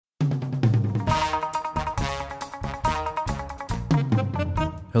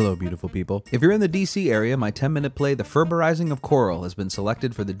Hello, beautiful people. If you're in the DC area, my 10-minute play, The Ferberizing of Coral, has been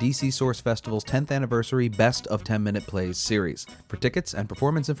selected for the DC Source Festival's 10th anniversary Best of 10-Minute Plays series. For tickets and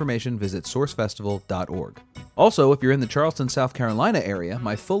performance information, visit sourcefestival.org. Also, if you're in the Charleston, South Carolina area,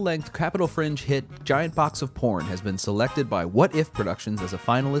 my full-length Capitol Fringe hit Giant Box of Porn has been selected by What If Productions as a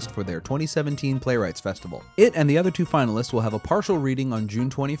finalist for their 2017 Playwrights Festival. It and the other two finalists will have a partial reading on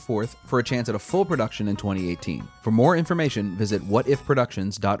June 24th for a chance at a full production in 2018. For more information, visit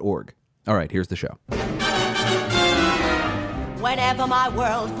whatifproductions.org. All right, here's the show. Whenever my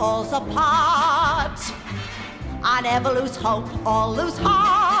world falls apart, I never lose hope or lose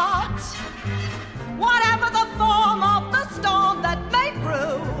heart. Whatever the form of the storm that may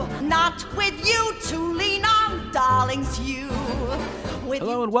brew, not with you to lean on, darlings, you.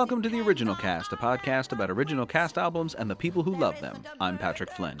 Hello and welcome to The Original Cast, a podcast about original cast albums and the people who love them. I'm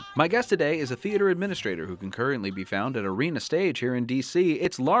Patrick Flynn. My guest today is a theater administrator who can currently be found at Arena Stage here in D.C.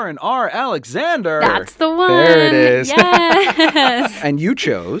 It's Lauren R. Alexander. That's the one. There it is. Yes. And you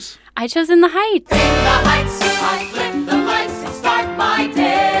chose? I chose In the Heights. In the heights, I flip the lights and start my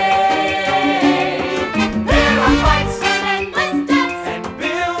day. There are fights and endless debts and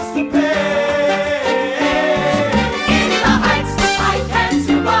bills to pay. In the heights, I can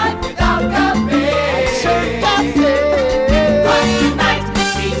survive without cafe. But tonight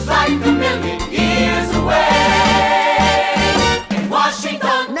seems like a million years away. In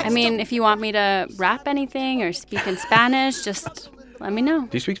Washington. I mean, if you want me to rap anything or speak in Spanish, just let me know.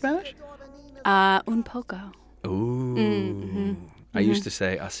 Do you speak Spanish? Un poco. Ooh. Mm-hmm. I used to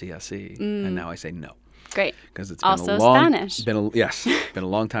say así, and now I say no. Great. Because it's been Also a long, Spanish. been a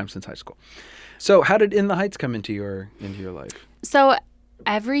long time since high school. So how did In the Heights come into your life? So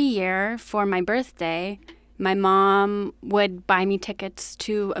every year for my birthday, my mom would buy me tickets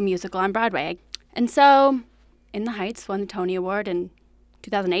to a musical on Broadway. And so In the Heights won the Tony Award in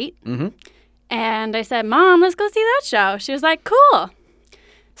 2008. Mm-hmm. And I said, Mom, let's go see that show. She was like, cool.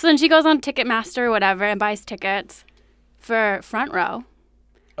 So then she goes on Ticketmaster or whatever and buys tickets for front row.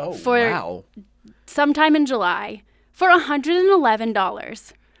 Oh, wow. Sometime in July for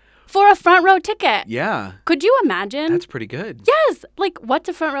 $111 for a front row ticket. Yeah. Could you imagine? That's pretty good. Yes. Like, what's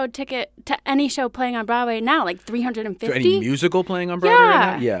a front row ticket to any show playing on Broadway now? Like $350? To any musical playing on Broadway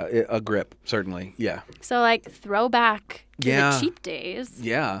right now? Yeah. Yeah, a grip, certainly. Yeah. So, like, throwback to the cheap days.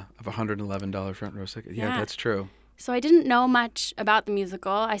 Yeah, of $111 front row ticket. Yeah, that's true. So I didn't know much about the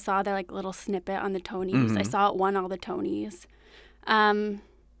musical. I saw their like little snippet on the Tonys. Mm-hmm. I saw it won all the Tonys. And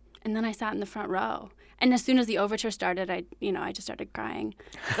then I sat in the front row. And as soon as the overture started, I just started crying.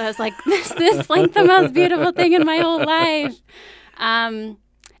 So I was like, this is like the most beautiful thing in my whole life. And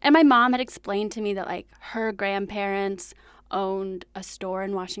my mom had explained to me that like her grandparents owned a store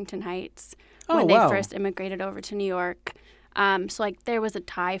in Washington Heights when they first immigrated over to New York. So like there was a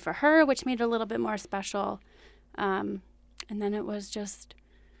tie for her, which made it a little bit more special. And then it was just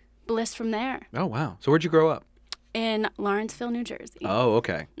bliss from there. Oh, wow. So where'd you grow up? In Lawrenceville, New Jersey. Oh,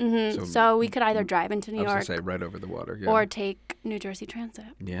 okay. Mm-hmm. So we could either drive into New York. I was going to say right over the water. Yeah. Or take New Jersey Transit.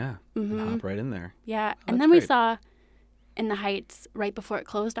 Yeah. Mm-hmm. And hop right in there. Yeah. Oh, and then great. we saw In the Heights right before it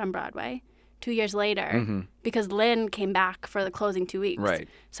closed on Broadway 2 years later because Lynn came back for the closing 2 weeks. Right.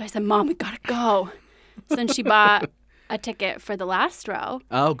 So I said, Mom, we got to go. So then she bought a ticket for the last row.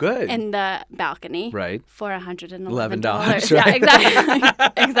 Oh, good. In the balcony. Right. For $111. $11, Yeah, right?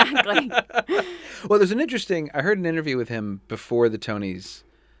 exactly. Exactly. Well, there's I heard an interview with him before the Tonys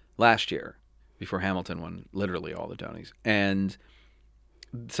last year, before Hamilton won literally all the Tonys. And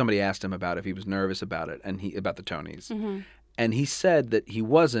somebody asked him about if he was nervous about it, about the Tonys. Mm-hmm. And he said that he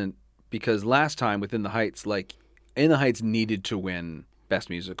wasn't because last time with In the Heights, like In the Heights needed to win Best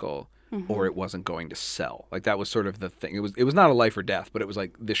Musical. Mm-hmm. Or it wasn't going to sell. Like that was sort of the thing. It was not a life or death, but it was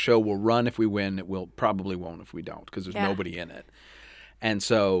like the show will run if we win. It probably won't if we don't because there's nobody in it. And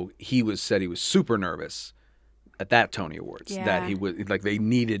so said he was super nervous at that Tony Awards that he was like they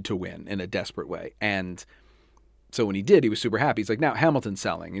needed to win in a desperate way. And so when he did, he was super happy. He's like, now Hamilton's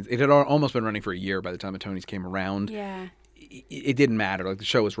selling. It had almost been running for a year by the time the Tonys came around. Yeah. It didn't matter. Like the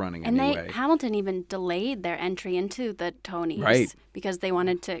show was running anyway. And Hamilton even delayed their entry into the Tonys, right? Because they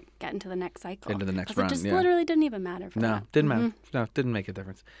wanted to get into the next cycle, into the next run. It just literally didn't even matter for them. No, didn't matter. No, didn't make a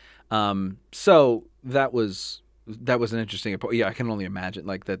difference. So that was an interesting. Yeah, I can only imagine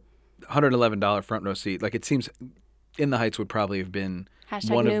like that $111 front row seat. Like it seems, In the Heights would probably have been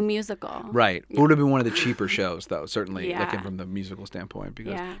hashtag new musical. Right. Yeah. It would have been one of the cheaper shows though. Certainly, Yeah. looking from the musical standpoint,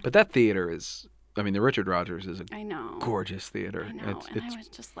 but that theater is. I mean, the Richard Rodgers is a gorgeous theater. I know, and I was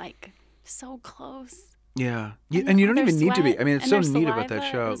just like so close. Yeah, and you don't even need to be. I mean, it's so neat saliva, about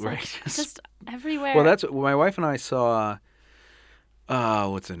that show, like, right? just everywhere. Well, that's my wife and I saw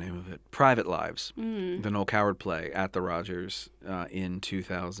what's the name of it? Private Lives, the Noel Coward play at the Rogers in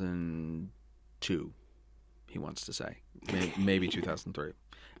 2002. He wants to say maybe 2003,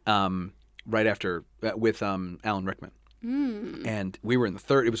 right after with Alan Rickman. And we were in the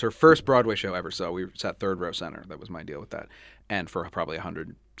third. It was her first Broadway show ever, so we sat third row center. That was my deal with that, and for probably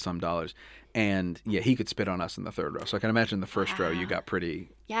 $100 some. And yeah, he could spit on us in the third row. So I can imagine the first row you got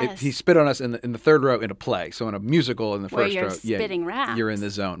pretty. Yes. He spit on us in the third row in a play. So in a musical in the Where first you're row, spitting raps. you're in the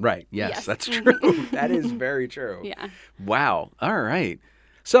zone, right? Yes, Yes. that's true. That is very true. Yeah. Wow. All right.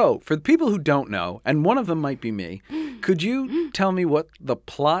 So, for the people who don't know, and one of them might be me, could you tell me what the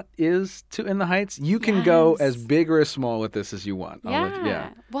plot is to In the Heights? You can go as big or as small with this as you want.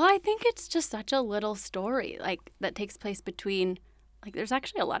 Yeah. Well, I think it's just such a little story, like, that takes place between, like, there's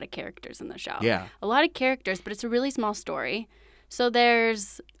actually a lot of characters in the show. Yeah. A lot of characters, but it's a really small story. So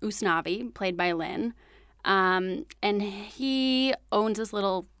there's Usnavi, played by Lynn, and he owns this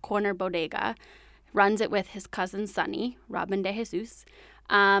little corner bodega, runs it with his cousin Sonny, Robin de Jesus.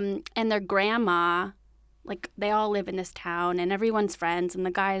 And their grandma, like, they all live in this town, and everyone's friends. And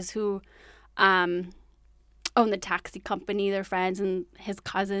the guys who own the taxi company, they're friends, and his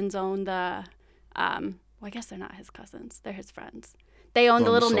cousins own the well, I guess they're not his cousins. They're his friends. They own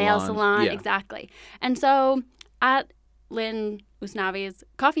the little nail salon. Yeah. Exactly. And so at Lynn Usnavi's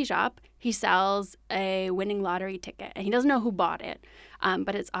coffee shop, he sells a winning lottery ticket, and he doesn't know who bought it.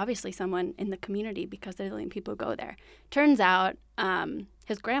 But it's obviously someone in the community because there's a million people who go there. Turns out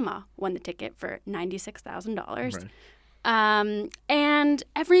his grandma won the ticket for $96,000. Right. And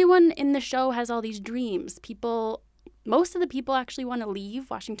everyone in the show has all these dreams. Most of the people actually want to leave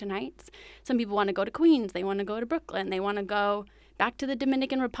Washington Heights. Some people want to go to Queens. They want to go to Brooklyn. They want to go back to the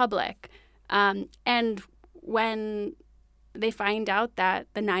Dominican Republic. And when they find out that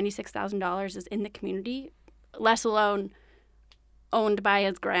the $96,000 is in the community, let alone owned by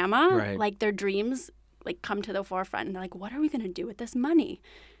his grandma, Right. like, their dreams like come to the forefront, and they're like, what are we going to do with this money?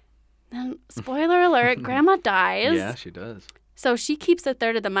 Then, spoiler alert, grandma dies. Yeah, she does. So she keeps a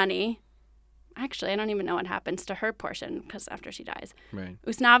third of the money. Actually, I don't even know what happens to her portion because after she dies. Right.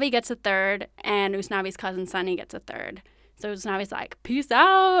 Usnavi gets a third, and Usnavi's cousin Sonny gets a third. So Usnavi's like, peace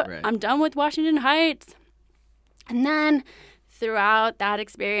out. Right. I'm done with Washington Heights. And then throughout that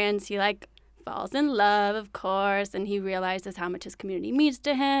experience, he, like, falls in love, of course, and he realizes how much his community means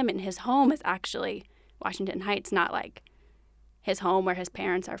to him, and his home is actually Washington Heights, not, like, his home where his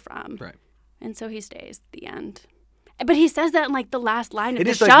parents are from. Right. And so he stays at the end. But he says that in, like, the last line of It the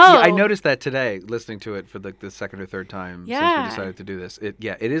is show. like, I noticed that today, listening to it for the second or third time since Yeah. we decided to do this. It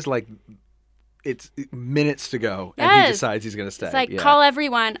is like it's minutes to go, and he Yes. decides he's going to stay. It's like, yeah. call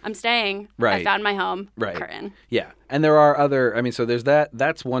everyone. I'm staying. I Right. found my home. Right. Curtain. Yeah, and there are other. I mean, so there's that.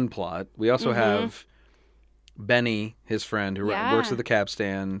 That's one plot. We also Mm-hmm. have Benny, his friend, who Yeah. works at the cab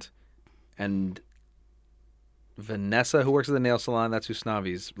stand, and Vanessa, who works at the nail salon. That's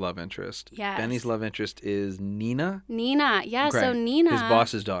Usnavi's love interest. Yes. Benny's love interest is Nina. Nina. Yeah, so Right. Nina. his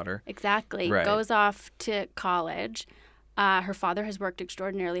boss's daughter. Exactly. Right. Goes off to college. Her father has worked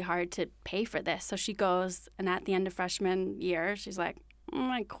extraordinarily hard to pay for this. So she goes, and at the end of freshman year, she's like,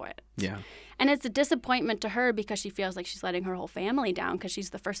 I quit. Yeah. And it's a disappointment to her because she feels like she's letting her whole family down because she's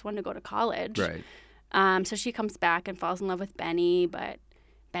the first one to go to college. Right. So she comes back and falls in love with Benny, but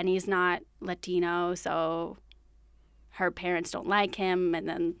Benny's not Latino, so her parents don't like him. And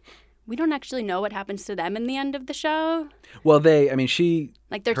then we don't actually know what happens to them in the end of the show. Well, she.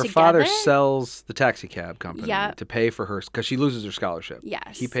 Like, they're her together. father sells the taxi cab company Yeah. to pay for her because she loses her scholarship.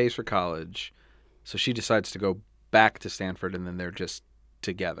 Yes. He pays for college, so she decides to go back to Stanford, and then they're just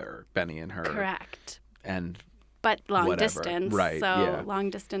together, Benny and her. Correct. And But long Whatever. distance. Right, So yeah. long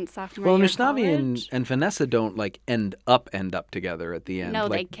distance sophomore well, year Usnavi college. and Vanessa don't like end up together at the end. No,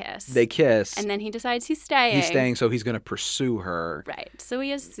 like, they kiss. They kiss. And then he decides he's staying. He's staying, so he's going to pursue her. Right. So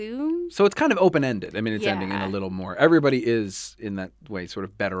we assume. So it's kind of open-ended. I mean, it's ending in Yeah. a little more. Everybody is, in that way, sort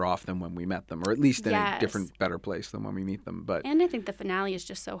of better off than when we met them, or at least in a Yes. different, better place than when we meet them. But And I think the finale is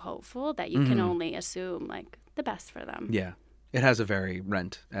just so hopeful that you can only assume, like, the best for them. yeah, it has a very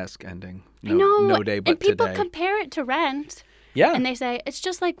Rent-esque ending. I know. No day but and people today. compare it to Rent. Yeah. And they say it's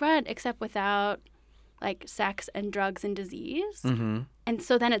just like Rent, except without, like, sex and drugs and disease. Mm-hmm. And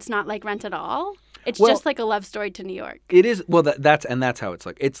so then it's not like Rent at all. It's Well- just like a love story to New York. It is. Well, that's how it's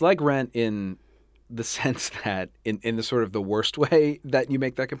like. It's like Rent in the sense that in the sort of the worst way that you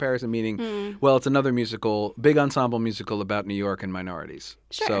make that comparison, meaning, well, it's another musical, big ensemble musical about New York and minorities.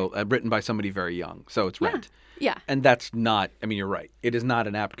 Sure. So written by somebody very young. So it's Rent. Yeah. And that's not, I mean, you're right. It is not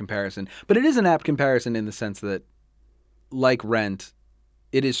an apt comparison. But it is an apt comparison in the sense that, like Rent,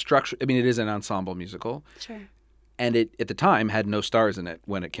 it is structured, I mean, it is an ensemble musical. Sure. And it, at the time, had no stars in it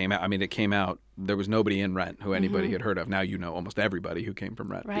when it came out. I mean, it came out, there was nobody in Rent who anybody had heard of. Now you know almost everybody who came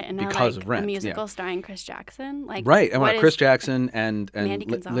from Rent Right, and because now, of Rent. a musical starring Chris Jackson. Like, Right, and what Chris is- Jackson and Mandy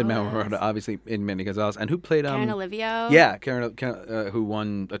Lin-Manuel Gonzalez. Miranda, obviously, in Mandy Gonzalez. And who played... Karen Olivio. Yeah, Karen who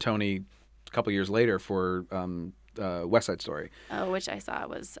won a Tony a couple years later for West Side Story. Oh, which I saw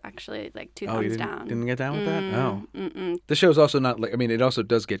was actually like two Oh, you thumbs didn't, down. didn't get down with that? Oh. Mm-mm. The show's also not like, I mean, it also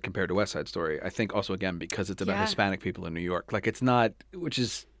does get compared to West Side Story. I think also, again, because it's about Yeah. Hispanic people in New York. Like, it's not, which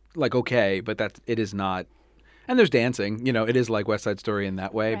is like okay, but it is not. And there's dancing, you know, it is like West Side Story in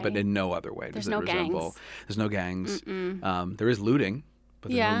that way, but Right. in no other way There's does it no resemble. gangs. There's no gangs. There is looting, but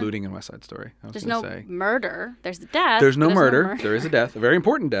there's Yeah. no looting in West Side Story. I was There's gonna no say. murder. There's the death. There's no but murder. There is a death, a very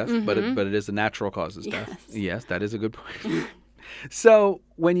important death, but Mm-hmm. it is a natural causes death. Yes. Yes, that is a good point. So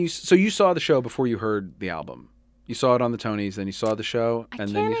you saw the show before you heard the album. You saw it on the Tonys, then you saw the show, I and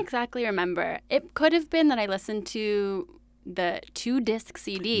can't then you, exactly remember. It could have been that I listened to the 2-disc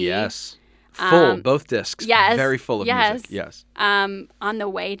CD. yes, full both discs. yes, very full of yes. music. Yes, On the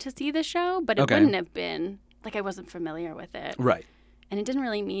way to see the show, but it Okay. wouldn't have been like I wasn't familiar with it, right. and it didn't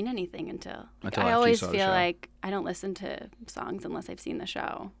really mean anything until Until I after you always saw the feel show. like I don't listen to songs unless I've seen the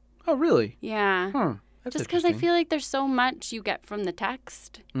show. Oh, really? Yeah. Huh. That's Just because I interesting. feel like there's so much you get from the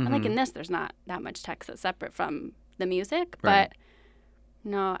text. And like Mm-hmm. in this, there's not that much text that's separate from the music. Right. But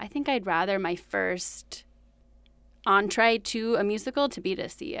no, I think I'd rather my first entree to a musical to be to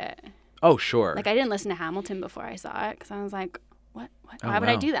see it. Oh, sure. Like I didn't listen to Hamilton before I saw it because I was like, what? Oh, Why would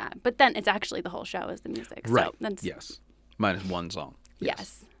I wow. do that? But then it's actually the whole show is the music. right. So that's, Yes. Minus one song.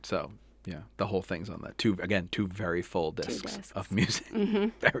 Yes. So yeah, the whole thing's on that. Two very full discs, discs. of music.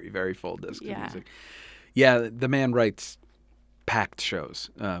 Very, very full discs Yeah. of music. Yeah, the man writes packed shows.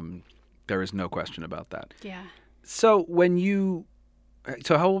 There is no question about that. Yeah. So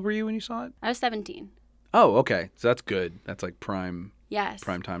how old were you when you saw it? I was 17. Oh, okay. So that's good. That's like prime Yes.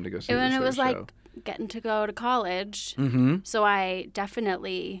 time to go see And this it sort was of like show. getting to go to college. Mm-hmm. So I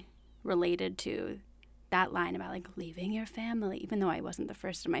definitely related to that line about like leaving your family, even though I wasn't the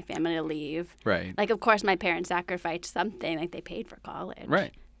first in my family to leave. Right. Like, of course, my parents sacrificed something. Like, they paid for college.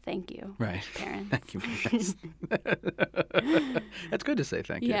 Right. Thank you, Right. parents. Thank you. Yes. That's good to say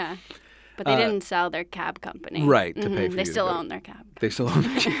thank you. Yeah. But they didn't sell their cab company. Right, to pay for They you to still go. own their cab. They still own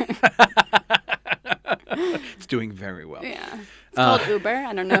It's doing very well. Yeah. It's called Uber.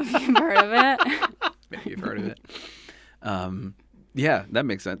 I don't know if you've heard of it. Maybe you've heard of it. Yeah, that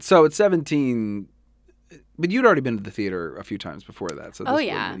makes sense. So at 17, but you'd already been to the theater a few times before that. So Oh, this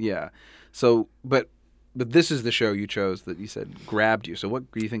yeah. wouldn't- yeah. So, but this is the show you chose that you said grabbed you. So what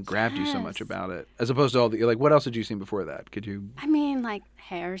do you think grabbed you so much Yes. about it? As opposed to all the, like, what else had you seen before that? Could you? I mean, like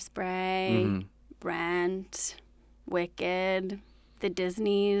Hairspray, Mm-hmm. Rent, Wicked, the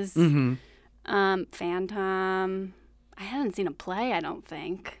Disneys, Mm-hmm. Phantom. I hadn't seen a play, I don't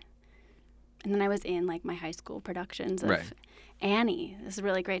think. And then I was in like my high school productions of Right. Annie. This is a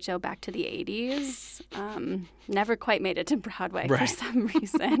really great show back to the 80s. Never quite made it to Broadway for Right. some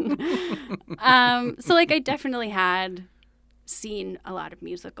reason. So like I definitely had seen a lot of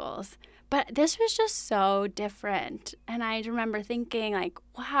musicals, but this was just so different. And I remember thinking like,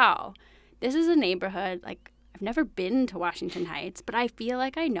 wow, this is a neighborhood like I've never been to Washington Heights, but I feel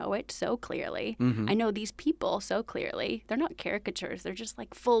like I know it so clearly. I know these people so clearly. They're not caricatures. They're just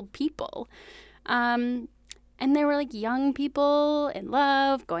like full people. And they were like young people in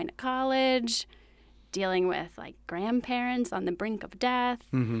love, going to college, dealing with like grandparents on the brink of death.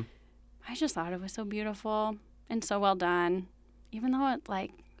 Mm-hmm. I just thought it was so beautiful and so well done. Even though it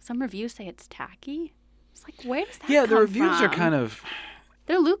like some reviews say it's tacky. It's like, where does that Yeah, come the reviews are from? kind of,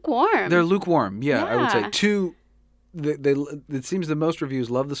 They're lukewarm. they're lukewarm. Yeah, I would say. Yeah. It seems that most reviews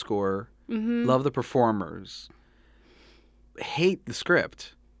love the score, love the performers, hate the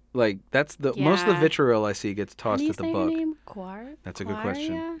script. Like that's most of the Yeah. vitriol I see gets How tossed do you at the say book. her name? Quar? That's a good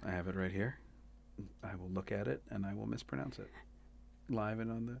question. Quaria? I have it right here. I will look at it and I will mispronounce it. Live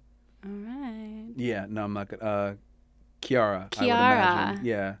and on the. All right. Yeah, no, I'm not gonna. Kiara. I would Kiara. imagine.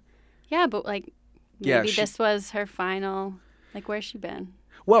 Yeah. Yeah, but like Yeah, maybe she- this was her final. Like, where's she been?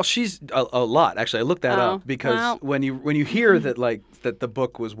 Well, she's a lot actually. I looked that Oh, up because well. when you hear that that the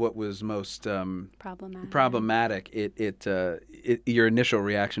book was what was most Problematic. your initial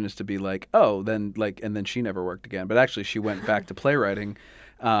reaction is to be like, oh, then and then she never worked again. But actually, she went back to playwriting,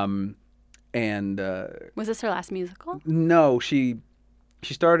 and Was this her last musical? no, she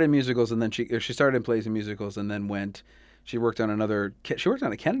started in musicals and then she started in plays and musicals and then she worked on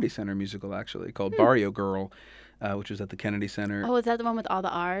a Kennedy Center musical actually called Barrio Girl, which was at the Kennedy Center. Oh, is that the one with all the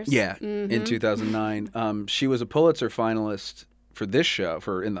R's? Yeah, in 2009. She was a Pulitzer finalist for this show,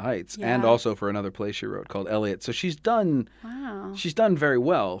 for In the Heights, and Yeah. also for another play she wrote called Elliot. So she's done very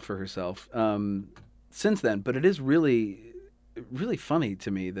well for herself since then. But it is really, really funny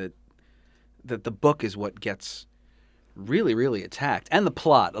to me that the book is what gets really, really attacked, and the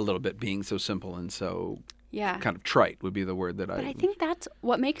plot a little bit being so simple and so kind of trite would be the word that But I think that's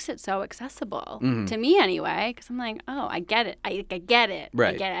what makes it so accessible to me anyway, because I'm like, oh, I get it. I get it.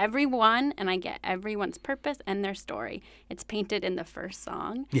 Right. I get everyone, and I get everyone's purpose and their story. It's painted in the first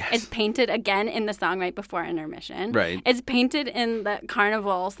song. Yes. It's painted again in the song right before intermission. Right. It's painted in the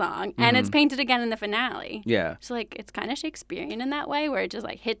carnival song, and it's painted again in the finale. Yeah. So like, it's kind of Shakespearean in that way, where it just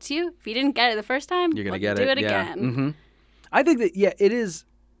like hits you. If you didn't get it the first time, You're gonna let's get do it. it Yeah. again. I think that it is.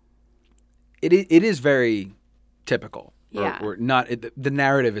 It is very typical. Or not. The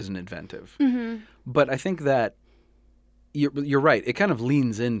narrative isn't inventive. But I think that you're right. It kind of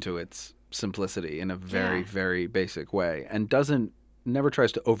leans into its simplicity in a very, very basic way, and never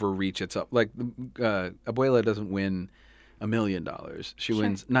tries to overreach itself. Like Abuela doesn't win $1 million. She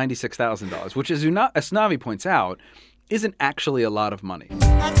wins $96,000, which, as Snavi points out, isn't actually a lot of money.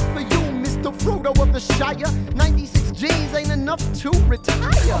 As for you, Mr. Frodo of the Shire, 96 G's ain't enough to retire.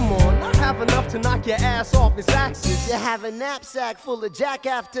 Come on, I have enough to knock your ass off its axis. You have a knapsack full of jack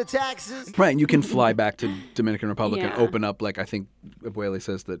after taxes. Right, and you can fly back to Dominican Republic and Yeah. open up, like, I think Abuela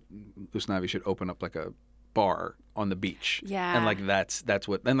says that Usnavi should open up like a bar on the beach. Yeah. And like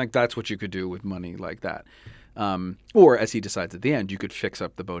that's what you could do with money like that. Or as he decides at the end, you could fix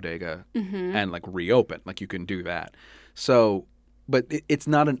up the bodega and like reopen. Like you can do that. So, but it's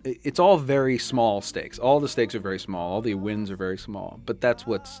not it's all very small stakes. All the stakes are very small. All the wins are very small. But that's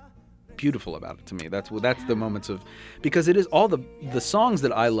what's beautiful about it to me. That's the moments of, because it is all the songs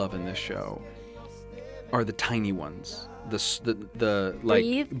that I love in this show are the tiny ones. The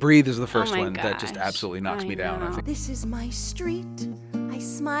like Breathe is the first one that just absolutely knocks me down. I think. This is my street. I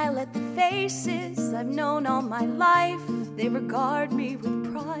smile at the faces I've known all my life. They regard me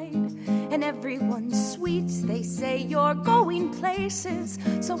with pride, and everyone's sweet. They say you're going places.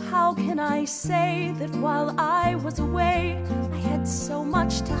 So how can I say that while I was away, I had so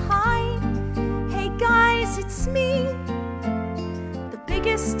much to hide? Hey guys, it's me. The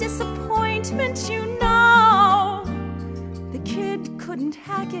biggest disappointment, you know. The kid couldn't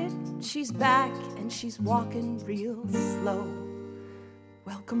hack it. She's back and she's walking real slow.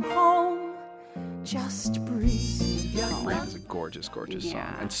 Welcome home, just breathe. Breathe is a gorgeous, gorgeous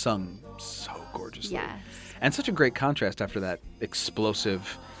song, and sung so gorgeously. Yes. And such a great contrast after that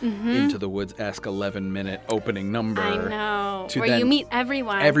explosive Into the Woods-esque 11-minute opening number. I know. To Where then you meet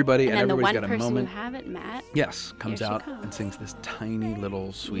everybody, and then the everybody's one got a person moment. you haven't met. Yes, comes Here she out comes. and sings this tiny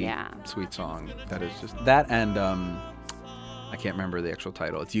little sweet song. That is just that, and I can't remember the actual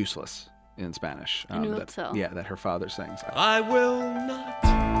title. It's Useless in Spanish. That her father sings. I will not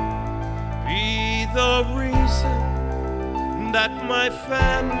be the reason that my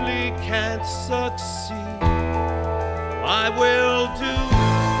family can't succeed. I will do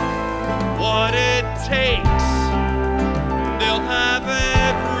what it takes. They'll have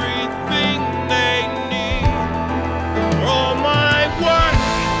everything they need. For all my work,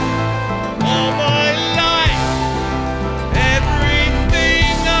 all my life,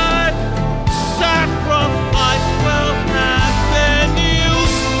 everything I've sacrificed will have been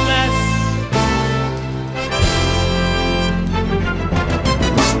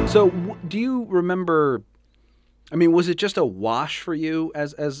useless. So, do you remember? I mean, was it just a wash for you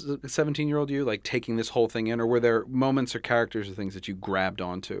as a 17-year-old you, like taking this whole thing in, or were there moments or characters or things that you grabbed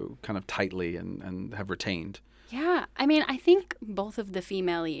onto kind of tightly and have retained? Yeah, I mean, I think both of the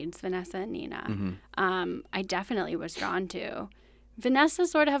female leads, Vanessa and Nina, I definitely was drawn to. Vanessa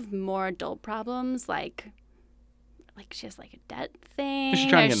sort of have more adult problems, like she has like a debt thing, She's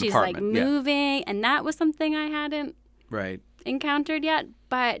trying to or get an she's like apartment, yeah. moving, and that was something I hadn't encountered yet,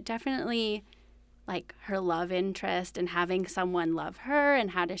 but definitely like her love interest and having someone love her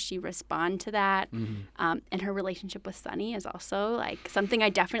and how does she respond to that. And her relationship with Sunny is also like something I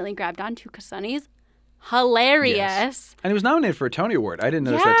definitely grabbed onto because Sunny's hilarious. Yes. And he was nominated for a Tony Award. I didn't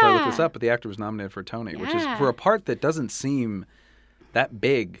notice that till I looked this up, but the actor was nominated for a Tony, which is for a part that doesn't seem that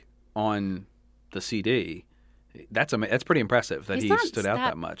big on the CD. That's pretty impressive that he stood out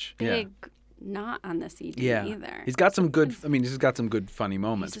that much. Big, not on the CD either. He's got some good. I mean, he's got some good funny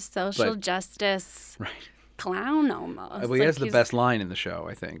moments. He's a social justice clown almost. Well, he has the best line in the show,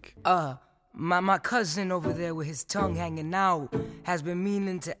 I think. My cousin over there with his tongue hanging out has been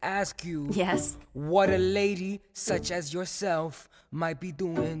meaning to ask you what a lady such as yourself might be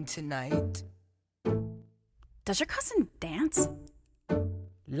doing tonight. Does your cousin dance?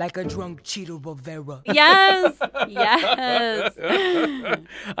 like a drunk Cheeto Bavera. Yes. Yes.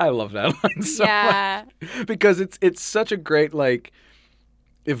 I love that line so much because it's such a great like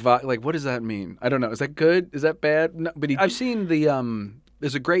what does that mean? I don't know. Is that good? Is that bad? No, but I've seen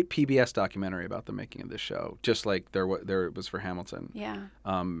there's a great PBS documentary about the making of this show, just like there was for Hamilton. Yeah.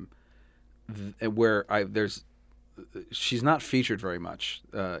 She's not featured very much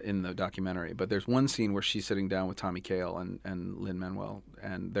in the documentary, but there's one scene where she's sitting down with Tommy Kail and Lin-Manuel,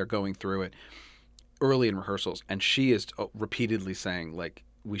 and they're going through it early in rehearsals, and she is repeatedly saying, like,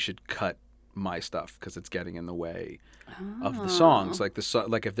 we should cut my stuff because it's getting in the way of the songs. Like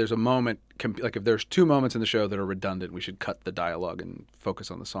if there's a moment, like if there's two moments in the show that are redundant, we should cut the dialogue and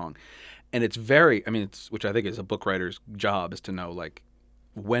focus on the song. And it's which I think is a book writer's job, is to know like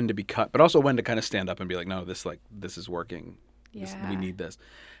when to be cut, but also when to kind of stand up and be like, no, this is working. Yeah. We need this.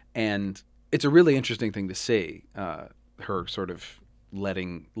 And it's a really interesting thing to see, her sort of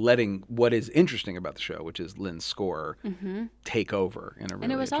letting what is interesting about the show, which is Lynn's score, take over in a really interesting way.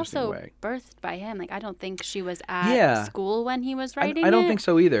 And it was also birthed by him. Like, I don't think she was at school when he was writing it. I don't think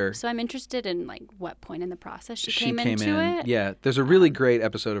so either. So I'm interested in like what point in the process she came into it. Yeah, there's a really great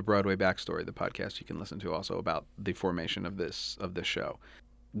episode of Broadway Backstory, the podcast you can listen to, also about the formation of this show.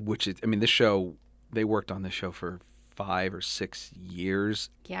 Which is, this show, they worked on this show for 5 or 6 years.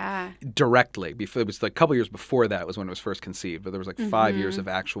 Yeah. Directly. It was like a couple years before that was when it was first conceived, but there was like 5 years of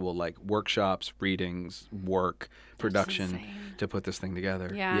actual like workshops, readings, work, production to put this thing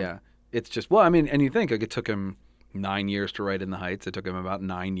together. Yeah. It's just, and you think like it took him 9 years to write In the Heights. It took him about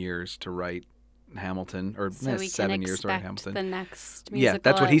 9 years to write Hamilton, or so 7 years to write Hamilton. The next musical. Yeah,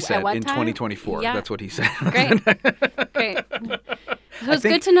 that's what he said in time? 2024. Yeah. That's what he said. Great. So it's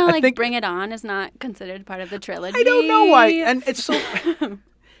good to know, like, Bring It On is not considered part of the trilogy. I don't know why. And it's so...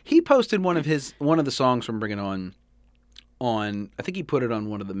 He posted one of the songs from Bring It On, I think he put it on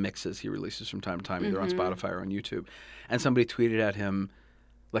one of the mixes he releases from time to time, either on Spotify or on YouTube. And somebody tweeted at him,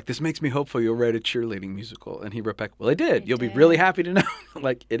 like, this makes me hopeful you'll write a cheerleading musical. And he wrote back, well, I did. You'll be really happy to know,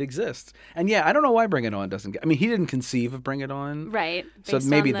 like, it exists. And yeah, I don't know why Bring It On doesn't get... he didn't conceive of Bring It On. Right. So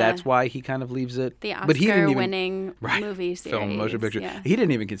maybe that's why he kind of leaves it. The Oscar-winning movie series. Film, motion picture. Yeah. He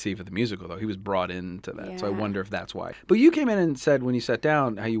didn't even conceive of the musical, though. He was brought into that. Yeah. So I wonder if that's why. But you came in and said when you sat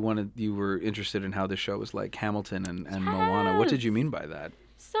down how you were interested in how this show was like Hamilton and Moana. What did you mean by that?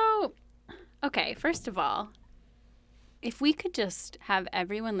 So, okay, first of all, if we could just have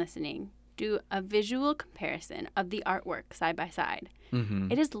everyone listening do a visual comparison of the artwork side by side.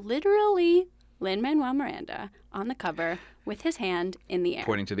 It is literally Lin-Manuel Miranda on the cover with his hand in the air.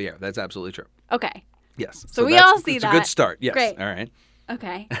 Pointing to the air. That's absolutely true. Okay. Yes. So we all see that. It's a good start. Yes. Great. All right.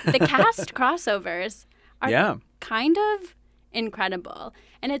 Okay. The cast crossovers are kind of incredible.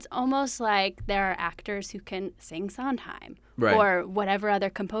 And it's almost like there are actors who can sing Sondheim or whatever other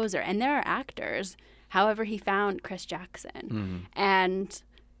composer. And there are actors... However, he found Chris Jackson. And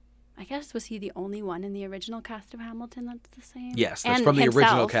I guess, was he the only one in the original cast of Hamilton that's the same? Yes, that's from the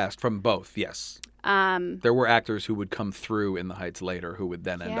original cast, from both, yes. There were actors who would come through In the Heights later who would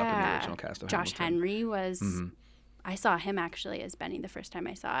then end up in the original cast of Hamilton. Josh Henry was, I saw him actually as Benny the first time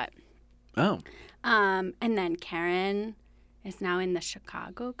I saw it. Oh. And then Karen is now in the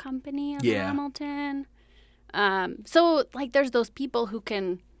Chicago company of Hamilton. So, like, there's those people who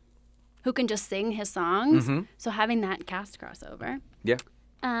can just sing his songs. So having that cast crossover. Yeah.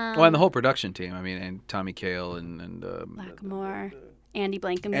 And the whole production team. And Tommy Kail and Lackamore, Andy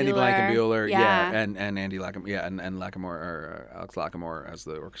Blankenbuehler. Andy Blankenbuehler, and Andy Lackamore, and Lackamore, or Alex Lackamore as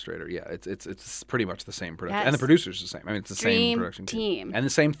the orchestrator. Yeah, it's pretty much the same production, and the producers the same. It's the same production team and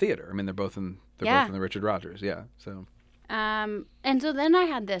the same theater. They're both in the Richard Rodgers. Yeah, so. And so then I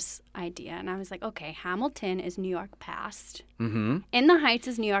had this idea, and I was like, okay, Hamilton is New York past. In the Heights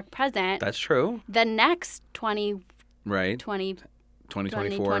is New York present. That's true. The next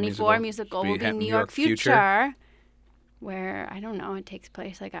 2024 musical will be New York future, where, I don't know, it takes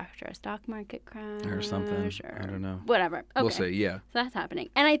place like after a stock market crash. Or something. I don't know. Whatever. Okay. We'll see, yeah. So that's happening.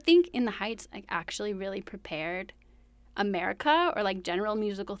 And I think In the Heights actually really prepared America, or like general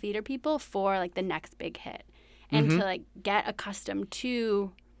musical theater people, for like the next big hit. And to like get accustomed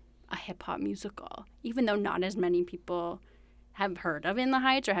to a hip hop musical, even though not as many people have heard of In the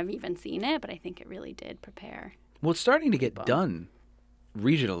Heights or have even seen it, but I think it really did prepare. Well, it's starting to get done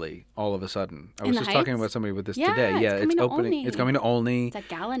regionally all of a sudden. I was just talking about somebody with this today. Yeah, it's opening. It's coming to Olney. It's at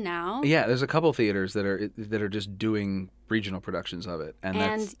Gala now. Yeah, there's a couple theaters that are just doing regional productions of it, and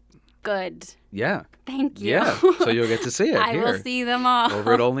that's good. Yeah. Thank you. Yeah. So you'll get to see it I will see them all.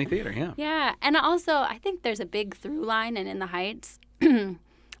 Over at Olney Theater, yeah. Yeah. And also, I think there's a big through line in the Heights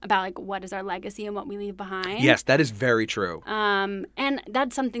about like what is our legacy and what we leave behind. Yes, that is very true. And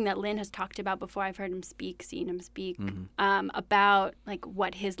that's something that Lin has talked about before. I've heard him speak, seen him speak about like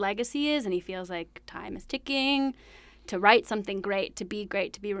what his legacy is, and he feels like time is ticking to write something great, to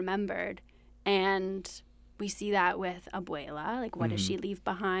be remembered. And we see that with Abuela, like what does she leave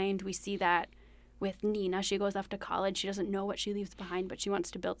behind? We see that with Nina. She goes off to college. She doesn't know what she leaves behind, but she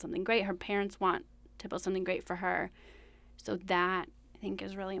wants to build something great. Her parents want to build something great for her. So that, I think,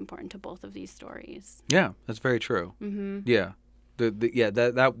 is really important to both of these stories. Yeah, that's very true. Yeah.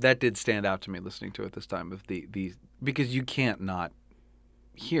 That did stand out to me listening to it this time, of the because you can't not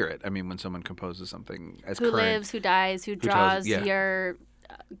hear it. I mean, when someone composes something as who current, lives, who dies, who draws your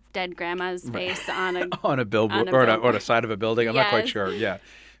dead grandma's face on a on a billboard or on a side of a building. I'm not quite sure. Yeah,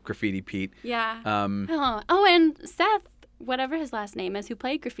 Graffiti Pete. Yeah. And Seth, whatever his last name is, who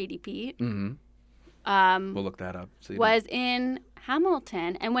played Graffiti Pete. We'll look that up. Was in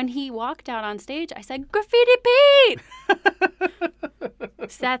Hamilton, and when he walked out on stage, I said, "Graffiti Pete!"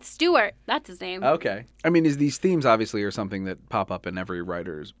 Seth Stewart, that's his name. Okay. I mean, these themes obviously are something that pop up in every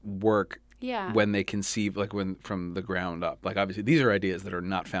writer's work. Yeah. When they conceive, like when from the ground up. Like obviously, these are ideas that are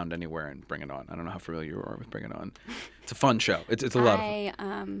not found anywhere in Bring It On. I don't know how familiar you are with Bring It On. It's a fun show. It's a lot of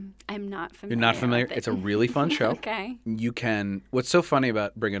fun. I'm not familiar. You're not familiar? With it. It's a really fun show. Okay. You can. What's so funny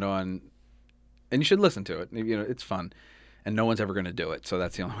about Bring It On, and you should listen to it. You know, it's fun, and no one's ever going to do it. So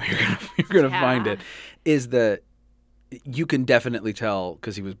that's the only way you're going to find it. Is that you can definitely tell,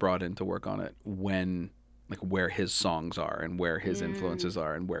 because he was brought in to work on it, when like where his songs are and where his influences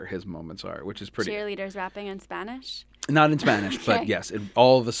are and where his moments are, which is pretty. Cheerleaders rapping in Spanish? Not in Spanish, but yes,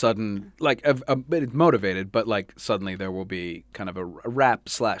 all of a sudden, like a bit motivated, but like suddenly there will be kind of a rap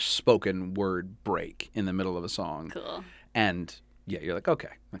 / spoken word break in the middle of a song. Cool. And yeah, you're like, okay,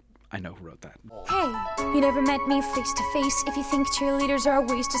 I know who wrote that. Hey, you never met me face to face. If you think cheerleaders are a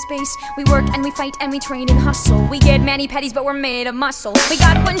waste of space, we work and we fight and we train and hustle. We get mani-pedis, but we're made of muscle. We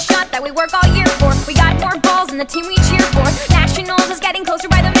got one shot that we work all year for. We got more balls than the team we cheer for. Nationals is getting closer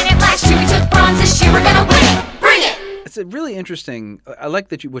by the minute. Last year we took bronze, this year we're gonna win it. Bring it! It's a really interesting. I like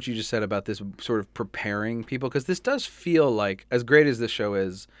that what you just said about this sort of preparing people, because this does feel like, as great as this show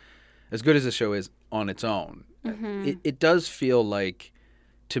is, as good as this show is on its own, it does feel like,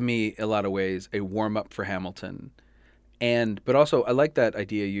 to me, a lot of ways, a warm up for Hamilton, but also I like that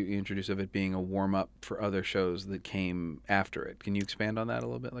idea you introduced of it being a warm up for other shows that came after it. Can you expand on that a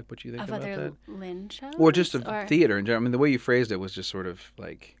little bit, like what you think about that? Of other Lin shows, or just of theater in general? I mean, the way you phrased it was just sort of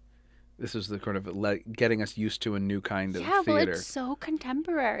like, this is the kind of getting us used to a new kind of theater. Yeah, well, it's so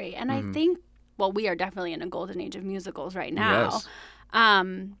contemporary, and I think, well, we are definitely in a golden age of musicals right now. Yes.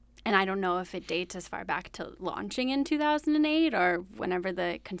 And I don't know if it dates as far back to launching in 2008 or whenever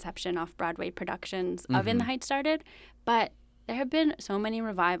the conception off-Broadway productions of In the Heights started. But there have been so many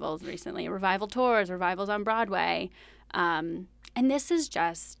revivals recently, revival tours, revivals on Broadway. And this is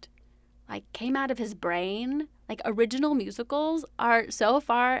just, like, came out of his brain. Like, original musicals are so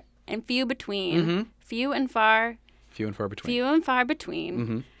far and few between. Few and far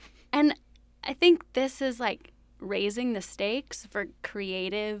between. And I think this is, like, raising the stakes for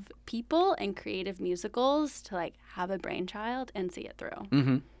creative people and creative musicals to like have a brainchild and see it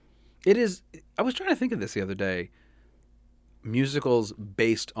through. It is. I was trying to think of this the other day. Musicals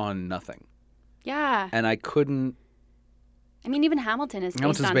based on nothing. Yeah. And I couldn't. I mean, even Hamilton is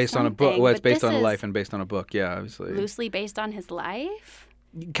based on a book. Well, it's based on a life and based on a book. Yeah, obviously. Loosely based on his life.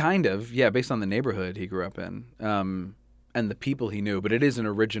 Kind of. Yeah, based on the neighborhood he grew up in, and the people he knew. But it is an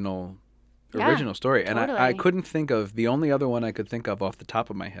original story. Totally. And I couldn't think of, the only other one I could think of off the top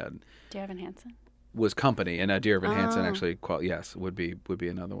of my head, Dear Evan Hansen, was Company. And Dear Evan Hansen actually, yes, would be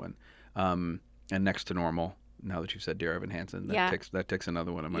another one. And Next to Normal, now that you've said Dear Evan Hansen, that ticks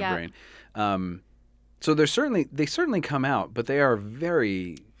another one in my brain. So they certainly come out, but they are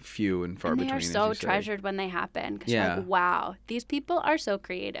very few and far between. They are so treasured when they happen, because you're like, wow, these people are so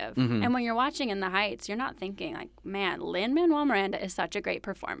creative. And when you're watching In the Heights, you're not thinking like, man, Lin-Manuel Miranda is such a great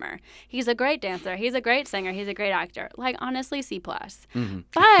performer. He's a great dancer. He's a great singer. He's a great actor. Like, honestly, C+.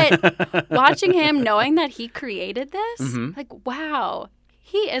 But watching him, knowing that he created this, like, wow,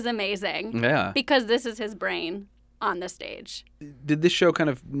 he is amazing. Yeah. Because this is his brain on the stage. Did this show kind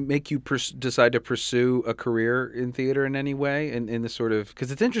of make you decide to pursue a career in theater in any way? In the sort of,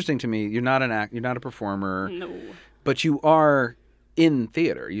 because it's interesting to me, you're not you're not a performer. No. But you are in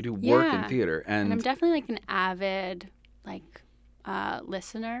theater. You do work in theater. And I'm definitely like an avid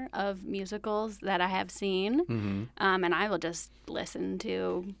listener of musicals that I have seen. And I will just listen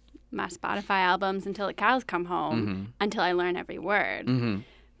to my Spotify albums until the cows come home, until I learn every word.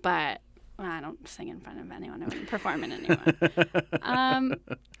 But Well, I don't sing in front of anyone. I wouldn't perform in anyone.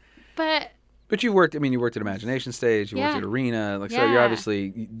 But you worked. I mean, you worked at Imagination Stage. You worked at Arena. Like, so you're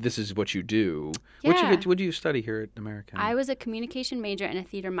obviously, this is what you do. Yeah. What do you study here at American? I was a communication major and a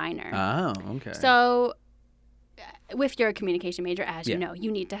theater minor. Oh, okay. So, if you're a communication major, as you know,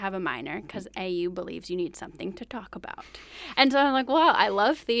 you need to have a minor because AU believes you need something to talk about. And so I'm like, well, I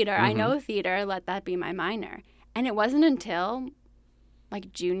love theater. I know theater. Let that be my minor. And it wasn't until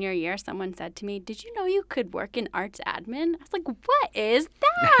like junior year, someone said to me, "Did you know you could work in arts admin?" I was like, "What is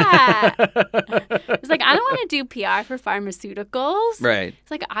that?" It's like, I don't want to do PR for pharmaceuticals. Right. It's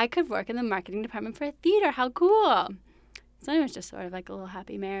like, I could work in the marketing department for a theater. How cool. So it was just sort of like a little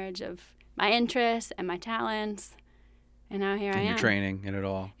happy marriage of my interests and my talents. And now here I am. And your training and it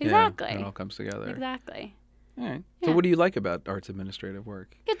all. Exactly. Yeah, it all comes together. Exactly. All right. So what do you like about arts administrative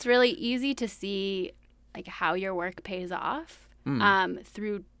work? It's really easy to see like how your work pays off.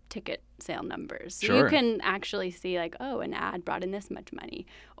 Through ticket sale numbers. So you can actually see like, oh, an ad brought in this much money,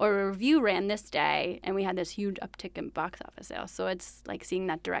 or a review ran this day and we had this huge uptick in box office sales. So it's like seeing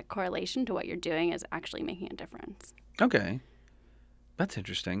that direct correlation to what you're doing is actually making a difference. Okay. That's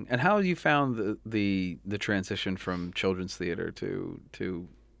interesting. And how have you found the transition from children's theater to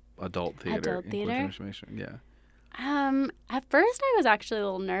adult theater? Adult theater? Yeah. At first I was actually a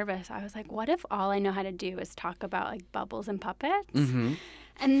little nervous. I was like, what if all I know how to do is talk about like bubbles and puppets? Mm-hmm.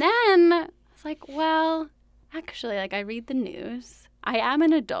 And then I was like, well, actually, like I read the news. I am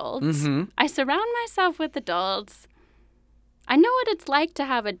an adult. Mm-hmm. I surround myself with adults. I know what it's like to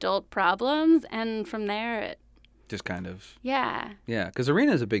have adult problems. And from there, it just kind of. Yeah. Yeah, because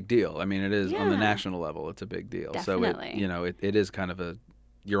Arena is a big deal. I mean, it is on the national level. It's a big deal. Definitely. So, it is kind of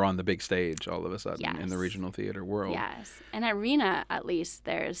you're on the big stage all of a sudden in the regional theater world. Yes. And at Arena, at least,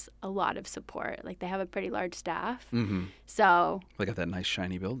 there's a lot of support. Like, they have a pretty large staff. Mm-hmm. So. They got that nice,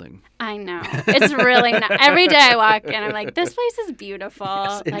 shiny building. I know. It's really nice. Every day I walk in, I'm like, this place is beautiful.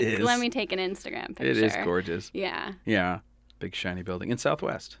 Yes, it is. Let me take an Instagram picture. It is gorgeous. Yeah. Yeah. Big, shiny building in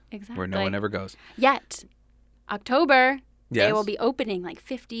Southwest. Exactly. Where no one ever goes. Yet. October, yes. They will be opening like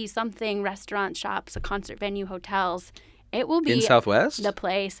 50-something restaurants, shops, a concert venue, hotels. It will be in Southwest? The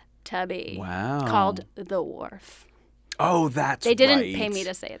place to be. Wow. Called The Wharf. Oh, that's They didn't pay me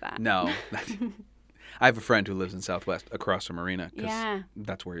to say that. No. I have a friend who lives in Southwest across from Arena. Yeah.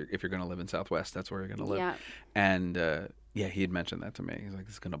 That's where, if you're going to live in Southwest, that's where you're going to live. Yeah. And he had mentioned that to me. He's like,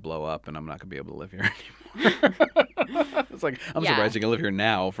 it's going to blow up and I'm not going to be able to live here anymore. It's like, I'm surprised you can live here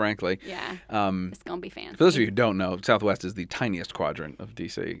now, frankly. Yeah. It's going to be fancy. For those of you who don't know, Southwest is the tiniest quadrant of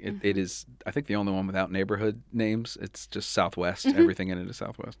D.C. It is, I think, the only one without neighborhood names. It's just Southwest. Everything in it is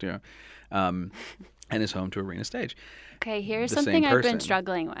Southwest, yeah. And is home to Arena Stage. Okay, here's something I've been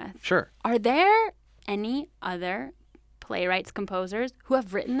struggling with. Sure. Are there any other playwrights, composers who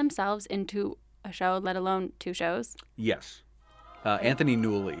have written themselves into a show, let alone 2 shows? Yes. Anthony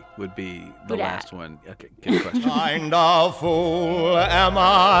Newley would be the last one. Okay, good question. Kind of fool am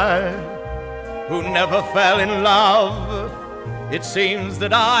I, who never fell in love. It seems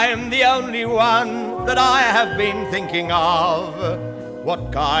that I'm the only one that I have been thinking of.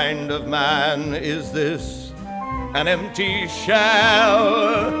 What kind of man is this? An empty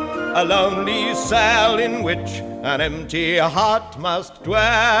shell, a lonely cell in which an empty heart must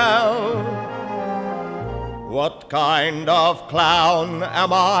dwell. What kind of clown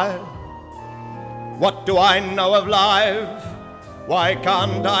am I? What do I know of life? Why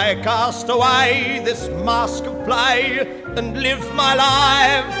can't I cast away this mask of play and live my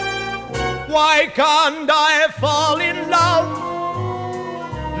life? Why can't I fall in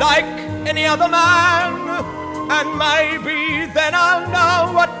love like any other man? And maybe then I'll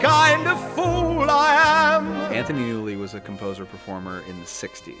know what kind of fool I am. Anthony Newley was a composer-performer in the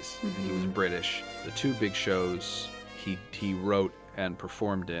 60s. Mm-hmm. He was British. The 2 big shows he wrote and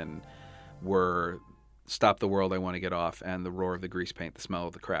performed in were Stop the World, I Want to Get Off, and The Roar of the Grease Paint, The Smell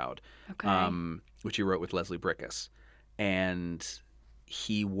of the Crowd, which he wrote with Leslie Brickus. And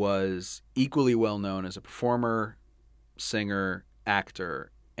he was equally well known as a performer, singer,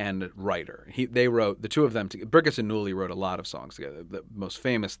 actor, and writer. The 2 of them, Brickus and Newley wrote a lot of songs together. The most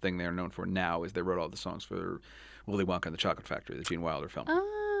famous thing they're known for now is they wrote all the songs for Willy Wonka and the Chocolate Factory, the Gene Wilder film.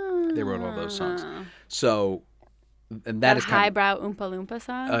 Oh. They wrote all those songs. So, and that is kind of highbrow Oompa Loompa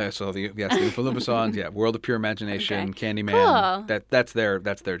song. So the Oompa Loompa songs, yeah, World of Pure Imagination, Candyman. Cool. That's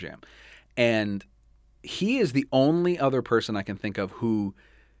their jam. And he is the only other person I can think of who,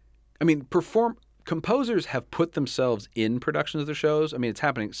 I mean, composers have put themselves in productions of their shows. I mean, it's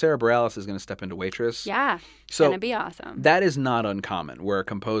happening. Sarah Bareilles is going to step into Waitress. Yeah, it's going to be awesome. That is not uncommon, where a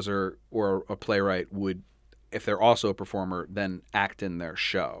composer or a playwright would, if they're also a performer, then act in their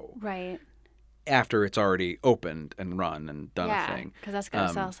show. Right. after it's already opened and run and done a thing. Because that's going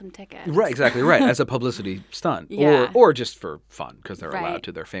to sell some tickets. Right, exactly right, as a publicity stunt. Yeah. Or just for fun, because they're Right. allowed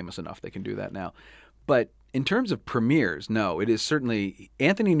to. They're famous enough they can do that now. But in terms of premieres, no, it is certainly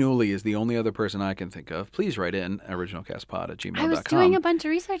Anthony Newley is the only other person I can think of. Please write in originalcastpod@gmail.com. I was doing a bunch of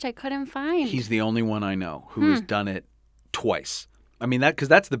research I couldn't find. He's the only one I know who has done it twice. I mean, because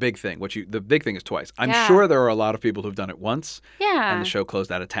that's the big thing. The big thing is twice. I'm sure there are a lot of people who've done it once. Yeah. And the show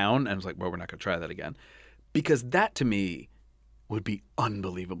closed out of town, and was like, well, we're not going to try that again, because that to me would be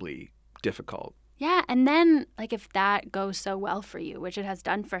unbelievably difficult. Yeah, and then like if that goes so well for you, which it has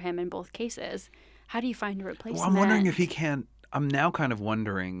done for him in both cases, how do you find a replacement? Well, I'm wondering if he can. I'm now kind of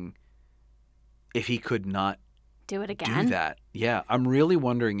wondering if he could not do it again. Do that. Yeah, I'm really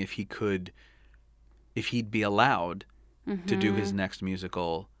wondering if he'd be allowed to do his next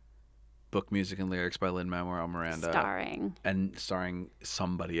musical, book music and lyrics by Lin-Manuel Miranda, starring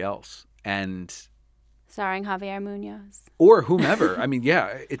somebody else, and starring Javier Munoz or whomever. I mean,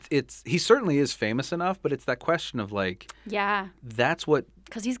 yeah, it's he certainly is famous enough, but it's that question of like, that's what,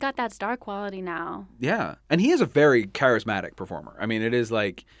 because he's got that star quality now. Yeah, and he is a very charismatic performer. I mean, it is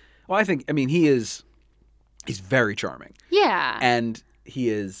like, well, he's very charming. Yeah, and he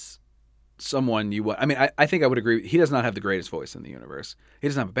is someone you want. I mean, I think I would agree. He does not have the greatest voice in the universe. He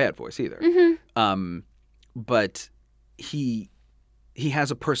doesn't have a bad voice either. But he has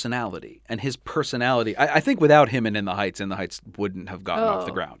a personality, and his personality. I think without him and In the Heights wouldn't have gotten off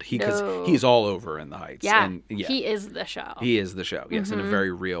the ground. Because he's all over In the Heights. Yeah, and he is the show. He is the show. Yes, in a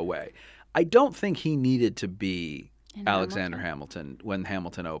very real way. I don't think he needed to be Alexander Hamilton when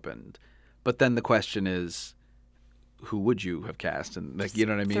Hamilton opened. But then the question is, who would you have cast? And like, you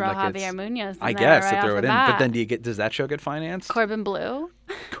know what I mean? Throw like Javier Munoz. I guess right to throw it in. bat. But then does that show get financed? Corbin Bleu.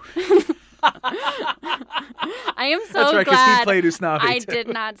 I am so That's right, glad he played Usnavi I too. did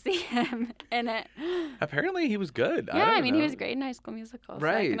not see him in it. Apparently he was good. Yeah, I mean, he was great in High School Musical. So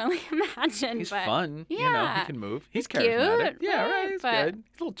right. I can only imagine. He's but fun. Yeah. You know, he can move. He's cute, charismatic. Yeah, right, He's but... good.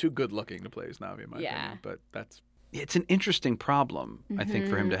 He's a little too good looking to play Usnavi in my opinion. But it's an interesting problem, I think,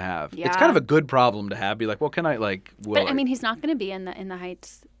 for him to have. Yeah. It's kind of a good problem to have. Be like, well, can I But I mean, he's not going to be in the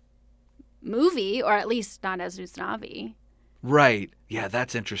Heights movie, or at least not as Usnavi. Right. Yeah,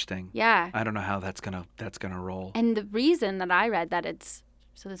 that's interesting. Yeah. I don't know how that's gonna roll. And the reason that I read that this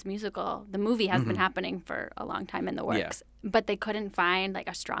musical, the movie has been happening for a long time in the works, but they couldn't find like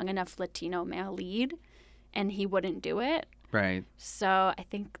a strong enough Latino male lead, and he wouldn't do it. Right. So I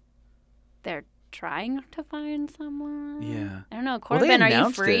think they're trying to find someone. Yeah. I don't know. Corbin, are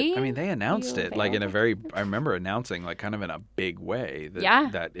you free? It. I mean, they announced it like in a very. I remember announcing like kind of in a big way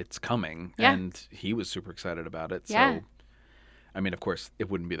that it's coming, and he was super excited about it. So. I mean, of course, it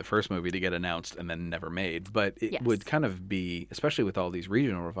wouldn't be the first movie to get announced and then never made, but it would kind of be, especially with all these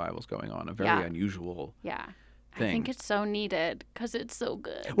regional revivals going on, a very unusual thing. I think it's so needed because it's so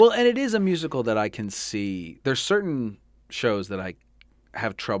good. Well, and it is a musical that I can see. There's certain shows that I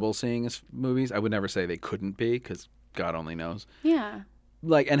have trouble seeing as movies. I would never say they couldn't be because God only knows. Yeah.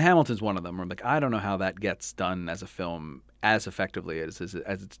 And Hamilton's one of them where I'm like, I don't know how that gets done as a film as effectively as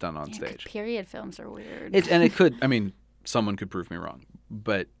it's done on stage. Period films are weird. It could, I mean, someone could prove me wrong,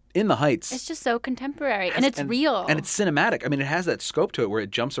 but In the Heights, it's just so contemporary and it's real and it's cinematic. I mean, it has that scope to it where it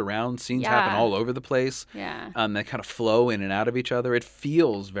jumps around, scenes happen all over the place. Yeah, they kind of flow in and out of each other. It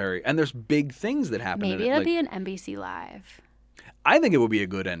feels very, and there's big things that happen. Maybe in it. It'll be an NBC Live. I think it would be a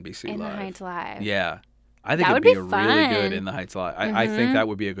good NBC Live. In the Heights Live. Yeah, I think it'd be a really good In the Heights Live. I think that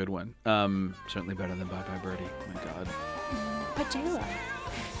would be a good one. Certainly better than Bye Bye Birdie. Oh my God. But J-Lo.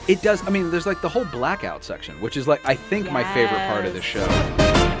 It does. I mean, there's like the whole blackout section, which is like I think my favorite part of the show. Look at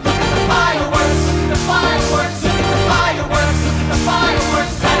the fireworks, the fireworks, look at the fireworks, look at the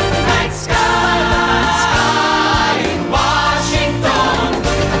fireworks at the night sky in Washington.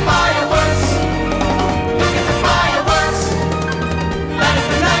 Look at the fireworks, look at the fireworks at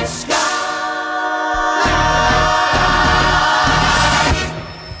the night sky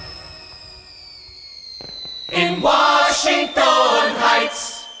in Washington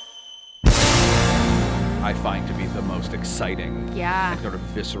Heights. I find to be the most exciting and sort of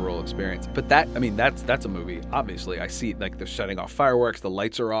visceral experience. But that's a movie. Obviously, I see like they're shutting off fireworks, the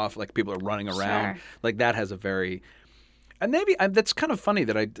lights are off, like people are running around. Sure. Like that has a very, and maybe that's kind of funny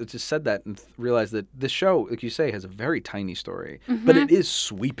that I just said that and realized that this show, like you say, has a very tiny story, but it is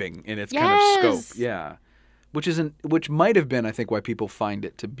sweeping in its kind of scope. Yeah, which might have been, I think, why people find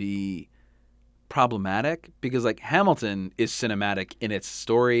it to be problematic, because like Hamilton is cinematic in its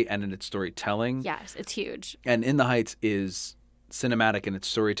story and in its storytelling. Yes, it's huge. And In the Heights is cinematic in its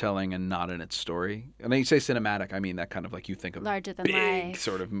storytelling and not in its story. And when you say cinematic, I mean that kind of like you think of Larger than big life.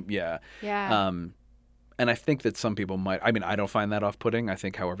 sort of, yeah. Yeah. And I think that some people might, I mean, I don't find that off-putting. I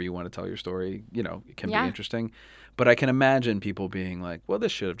think however you want to tell your story, you know, it can be interesting. But I can imagine people being like, well,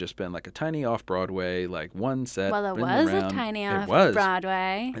 this should have just been like a tiny off-Broadway, like one set. Well, it in was the round. a tiny It was.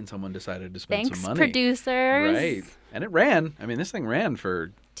 off-Broadway. And someone decided to spend Thanks, some money. producers. Right. And it ran. I mean, this thing ran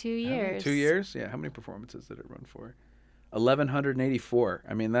for 2 years. 2 years? Yeah. How many performances did it run for? 1,184.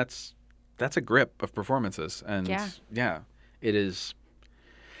 I mean, that's a grip of performances. And yeah, it is.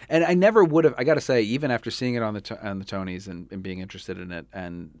 And I never would have, I got to say, even after seeing it on the Tonys and being interested in it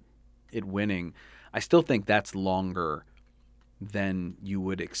and it winning, I still think that's longer than you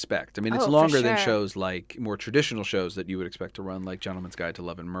would expect. I mean, it's longer than shows like more traditional shows that you would expect to run, like Gentleman's Guide to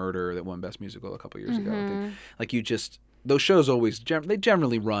Love and Murder that won Best Musical a couple years ago. I think. Like you just, those shows always, they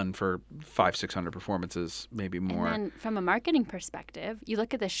generally run for 500-600 performances, maybe more. And then from a marketing perspective, you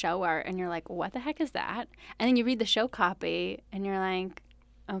look at the show art and you're like, what the heck is that? And then you read the show copy and you're like,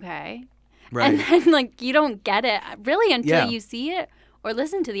 okay. Right. And then like you don't get it really until you see it or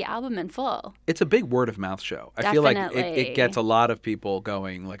listen to the album in full. It's a big word of mouth show. I feel like it gets a lot of people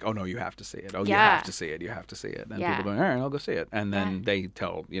going like, oh no, you have to see it. Oh, you have to see it. You have to see it. And people going, all right, I'll go see it. And then they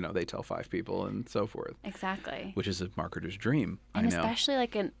tell 5 people and so forth. Exactly. Which is a marketer's dream. And I know. especially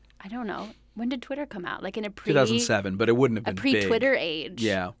like I don't know, when did Twitter come out? Like in a 2007, but it wouldn't have been pre-Twitter big. age.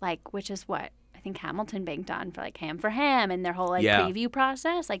 Yeah. Like, which is what I think Hamilton banked on for like Ham for Ham and their whole like preview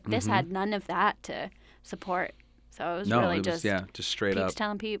process. Like this had none of that to support. So it was really just straight peeps up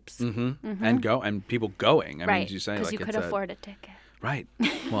telling peeps. And people going. I mean, as you say, because like you could afford a ticket. Right.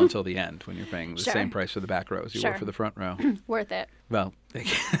 Well, until the end when you're paying the same price for the back row as you were for the front row. Worth it. Well,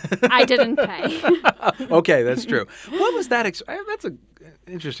 I didn't pay. Okay, that's true. What was that? That's an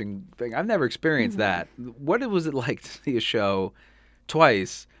interesting thing. I've never experienced that. What was it like to see a show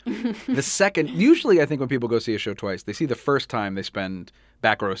twice? The second, usually I think when people go see a show twice, they see the first time they spend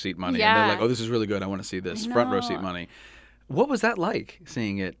back row seat money. And they're like, oh, this is really good. I want to see this front row seat money. What was that like,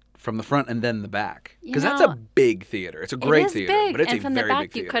 seeing it from the front and then the back? Because that's a big theater. It's a great theater, big, but it's and a from very the back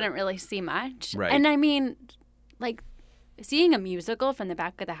big theater. You couldn't really see much. Right. And I mean, like, seeing a musical from the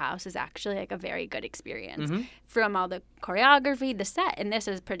back of the house is actually like a very good experience. From all the choreography, the set, and this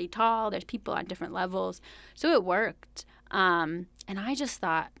is pretty tall. There's people on different levels. So it worked. And I just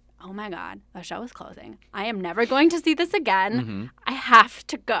thought, oh my God, the show is closing. I am never going to see this again. I have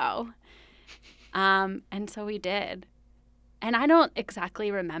to go. And so we did. And I don't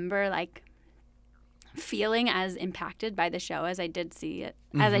exactly remember like feeling as impacted by the show as I did see it,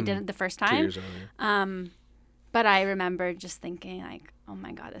 as I did it the first time. 2 years earlier. But I remember just thinking like, oh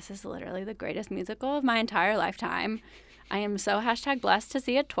my God, this is literally the greatest musical of my entire lifetime. I am so #blessed to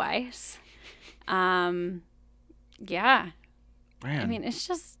see it twice. Yeah. Man. I mean, it's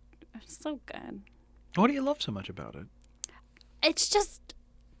so good. What do you love so much about it? It's just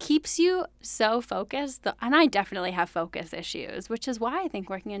keeps you so focused. And I definitely have focus issues, which is why I think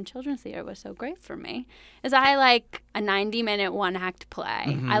working in children's theater was so great for me. Is I like a 90-minute one-act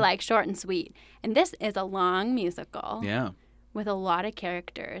play. I like short and sweet. And this is a long musical with a lot of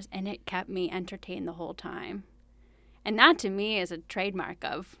characters, and it kept me entertained the whole time. And that, to me, is a trademark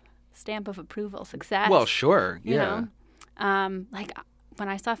of stamp of approval, success. Well, sure. You Yeah. know? Like, when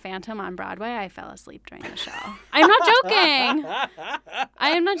I saw Phantom on Broadway, I fell asleep during the show. I'm not joking.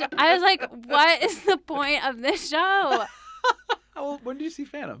 I was like, what is the point of this show? When did you see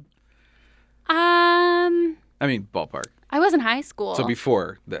Phantom? I mean, ballpark. I was in high school. So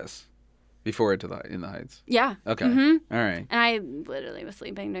before this? Before Into the In the Heights? Yeah. Okay. All right. And I literally was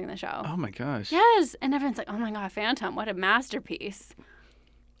sleeping during the show. Oh, my gosh. Yes. And everyone's like, oh, my God, Phantom, what a masterpiece.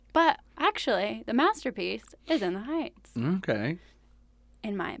 But actually, the masterpiece is In the Heights. Okay.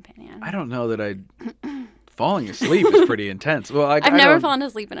 In my opinion. I don't know that falling asleep is pretty intense. Well, I've never fallen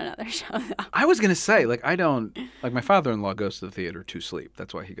asleep in another show, though. I was going to say, like, I don't, like, my father-in-law goes to the theater to sleep.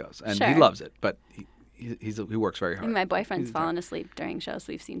 That's why he goes. And he loves it, but he works very hard. My boyfriend's fallen asleep during shows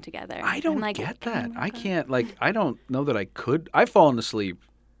we've seen together. I don't get that. I can't, like, I don't know that I could. I've fallen asleep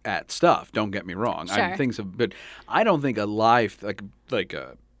at stuff, don't get me wrong. Sure. But I don't think a live, like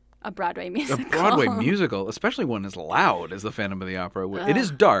a Broadway musical. A Broadway musical, especially one as loud as the Phantom of the Opera. It is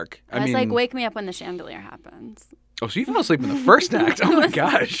dark. I was like, wake me up when the chandelier happens. Oh, so you fell asleep in the first act? Oh my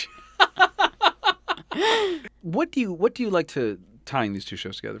gosh. What do you like to, tying these two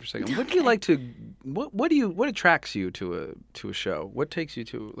shows together for a second? What do you like to what attracts you to a show? What takes you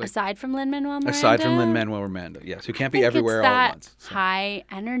to, like, aside from Lin-Manuel Miranda? Aside from Lin-Manuel Miranda, yes, who can't be everywhere all at once. So. High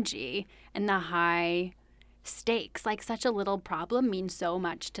energy and the high stakes. Like, such a little problem means so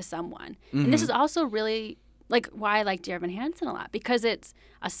much to someone. And this is also really Like why I like Dear Evan Hansen a lot, because it's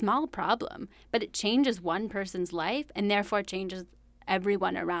a small problem, but it changes one person's life and therefore changes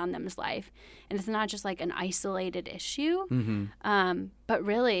everyone around them's life. And it's not just like an isolated issue, but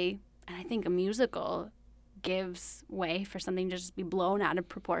really, and I think a musical gives way for something to just be blown out of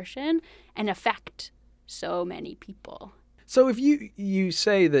proportion and affect so many people. So if you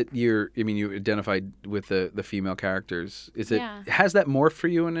say that you identified with the female characters, has that morphed for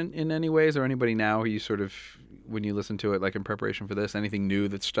you in any ways, or anybody now who you sort of, when you listen to it, like in preparation for this, anything new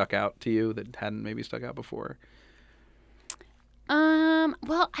that stuck out to you that hadn't maybe stuck out before?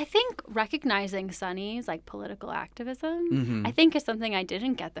 Well, I think recognizing Sonny's like political activism, I think is something I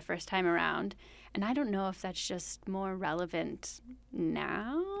didn't get the first time around. And I don't know if that's just more relevant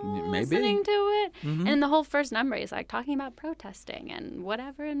now, listening to it. And the whole first number is like talking about protesting and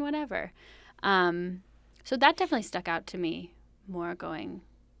whatever and whatever. So that definitely stuck out to me more going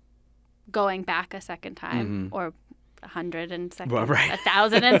back a second time, or 100 and second,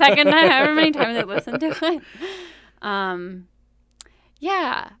 1,000 and second time, however many times I listened to it.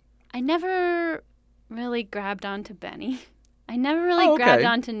 Yeah, I never really grabbed onto Benny. I never really grabbed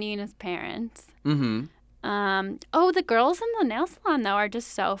onto Nina's parents. The girls in the nail salon, though, are just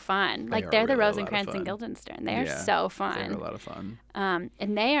so fun. Like, they're the Rosencrantz and Guildenstern. They are so fun. They're a lot of fun.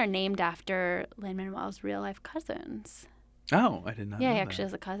 And they are named after Lin-Manuel's real-life cousins. Oh, I did not know Yeah, he that. actually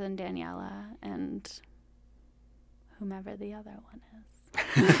has a cousin, Daniela, and whomever the other one is.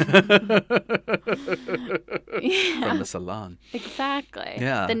 From the salon. Exactly.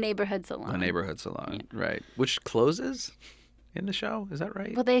 Yeah. The neighborhood salon. The neighborhood salon, right. Which closes in the show, is that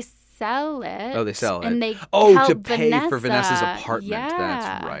right? Well, they sell it. Oh, they sell it. And they to help pay Vanessa. for Vanessa's apartment. Yeah.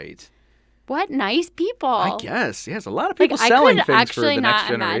 That's right. What nice people. I guess. Yes, a lot of people like, selling I could things for the actually next not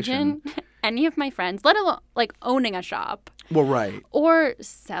generation. imagine any of my friends, let alone like owning a shop. Well, right. Or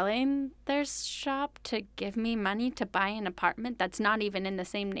selling their shop to give me money to buy an apartment that's not even in the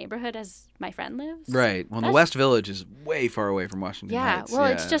same neighborhood as my friend lives. Right. Well, the West Village is way far away from Washington Heights. Well,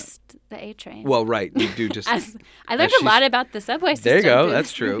 it's just the A train. Well, right. You do just. I learned a lot about the subway system. There you go. through That's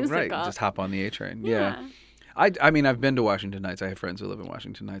this true. musical. Right. Just hop on the A train. Yeah. I mean, I've been to Washington Heights. I have friends who live in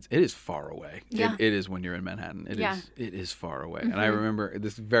Washington Heights. It is far away. Yeah. It is when you're in Manhattan. It is far away. And I Mm-hmm. remember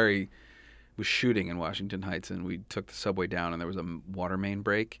was shooting in Washington Heights, and we took the subway down, and there was a water main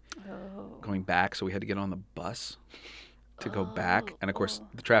break going back, so we had to get on the bus to go back. And of course,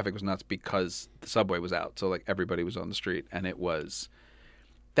 the traffic was nuts because the subway was out, so like everybody was on the street, and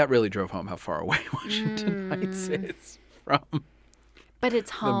that really drove home how far away Washington Heights is from. But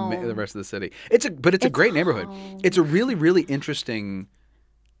it's home. The rest of the city. It's a great neighborhood. It's a really, really interesting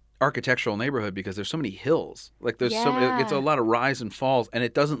architectural neighborhood because there's so many hills. Like there's it's a lot of rise and falls, and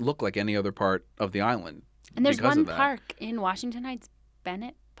it doesn't look like any other part of the island. And there's one park in Washington Heights,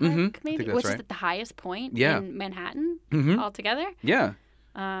 Bennett Park, maybe, which is at the highest point in Manhattan altogether. Yeah.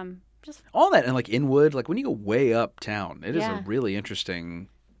 Just all that, and like Inwood, like when you go way uptown, it is a really interesting.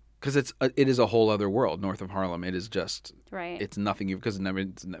 Because it is a whole other world north of Harlem. It is just it's nothing because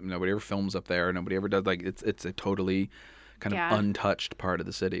nobody ever films up there. Nobody ever does. Like it's a totally kind of untouched part of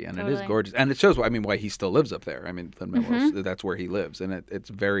the city, and it is gorgeous. And it shows why he still lives up there. I mean, that's where he lives, and it's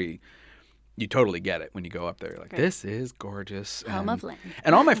very. You totally get it when you go up there. Like this is gorgeous. Home of Lynn.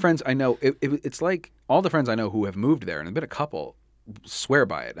 And all my friends I know, it's like all the friends I know who have moved there, and there's been a couple. Swear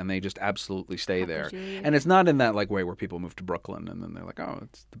by it, and they just absolutely stay there. And it's not in that like way where people move to Brooklyn and then they're like, oh,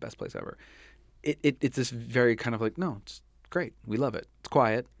 it's the best place ever. It's this very kind of like, no, it's great. We love it. It's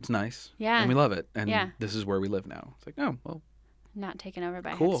quiet. It's nice. Yeah. And we love it. And this is where we live now. It's like, oh, well. Not taken over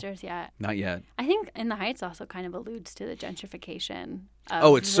by cool. hipsters yet. Not yet. I think In the Heights also kind of alludes to the gentrification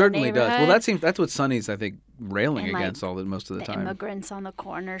of it certainly does. Well, that's what Sonny's, I think, railing against most of the time. Immigrants on the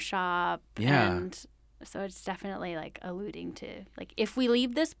corner shop. Yeah. And so it's definitely like alluding to like if we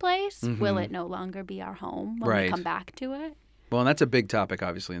leave this place, will it no longer be our home when we come back to it? Well, and that's a big topic,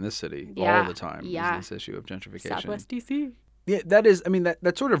 obviously, in this city all the time. Yeah. Is this issue of gentrification. Southwest DC. Yeah, that is. I mean,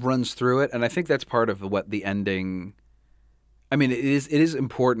 that sort of runs through it, and I think that's part of what the ending. I mean, it is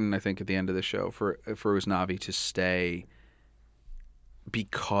important. I think at the end of the show for Usnavi to stay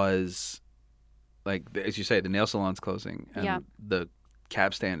because, like as you say, the nail salon's closing and the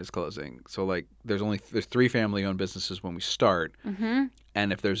cab stand is closing. So like there's 3 family-owned businesses when we start,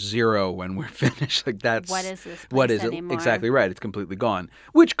 and if there's 0 when we're finished, like that's what is this place anymore? Exactly right. It's completely gone.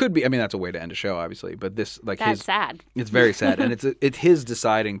 Which could be. I mean, that's a way to end a show, obviously. But this that's sad. It's very sad, and it's his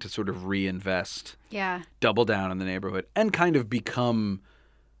deciding to sort of reinvest, double down in the neighborhood, and kind of become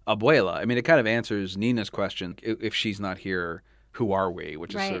abuela. I mean, it kind of answers Nina's question: if she's not here, who are we?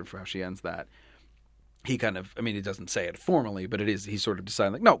 Which is sort of how she ends that. he kind of, I mean, he doesn't say it formally, but he's sort of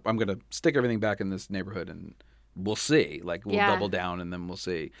deciding, like, no, I'm going to stick everything back in this neighborhood and we'll see. Like, we'll double down and then we'll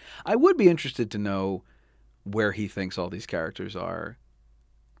see. I would be interested to know where he thinks all these characters are.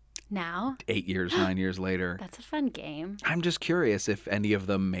 Now? 8 years, 9 years later. That's a fun game. I'm just curious if any of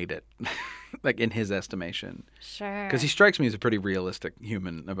them made it, like, in his estimation. Sure. Because he strikes me as a pretty realistic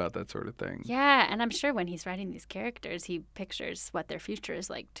human about that sort of thing. Yeah, and I'm sure when he's writing these characters, he pictures what their future is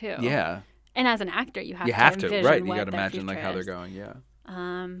like, too. Yeah. And as an actor, you have to envision right? You got to imagine like how they're going. Yeah.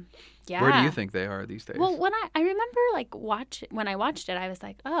 Yeah. Where do you think they are these days? Well, when I remember like when I watched it, I was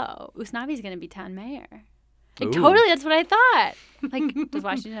like, oh, Usnavi's going to be town mayor. Like Ooh. totally, that's what I thought. Like, does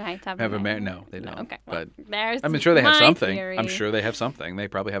Washington Heights have a a mayor? mayor? No, they don't. Okay, But there's I'm sure they have my something. theory. I'm sure they have something. They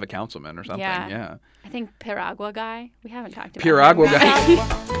probably have a councilman or something. Yeah. I think Piragua guy. We haven't talked about Piragua him.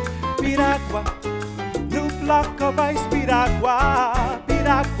 guy. Piragua, new block of ice, Piragua,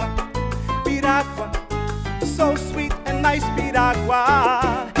 Piragua, Piragua, so sweet and nice,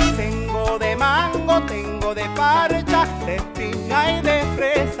 Piragua. Tengo de mango, tengo de parcha, de piña y de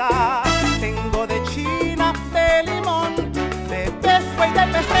fresa. Tengo de china, de limón, de pesco y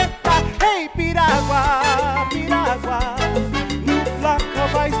de peseta. Hey, Piragua, Piragua, new block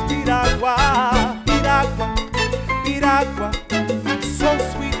of ice, Piragua, Piragua, Piragua, so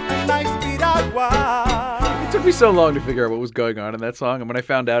sweet and nice, Piragua. It took me so long to figure out what was going on in that song, and when I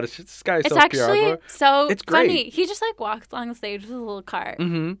found out, it's just this guy It's sells actually Piragua. so It's great. funny. He just like walks along the stage with a little cart,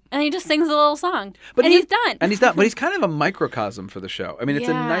 Mm-hmm. and he just sings a little song, But and he's done. And he's done. But he's kind of a microcosm for the show. I mean, it's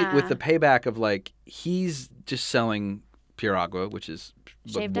a night with Yeah. the payback of like he's just selling Piragua, which is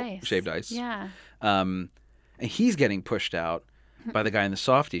Shaved ice. Shaved ice. Yeah. And he's getting pushed out by the guy in the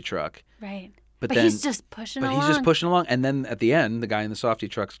softie truck. Right. But But then he's just pushing along. he's just pushing along, and then at the end, the guy in the softie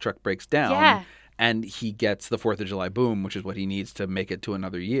truck breaks down. Yeah. And he gets the 4th of July boom, which is what he needs to make it to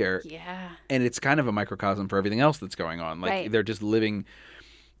another year. Yeah. And it's kind of a microcosm for everything else that's going on. Like Right. they're just living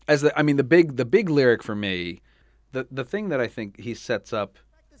as the big lyric for me, the thing that I think he sets up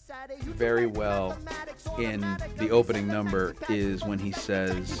very well in the opening number is when he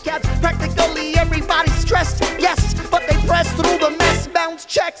says, Practically everybody's stressed, yes, but they press through the mess, bounce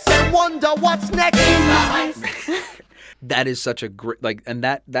checks, and wonder what's next. that is such a great, like, and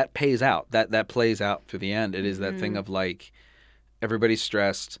that pays out. That plays out through the end. It is that thing of like everybody's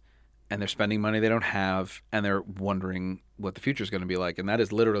stressed and they're spending money they don't have and they're wondering what the future is going to be like. And that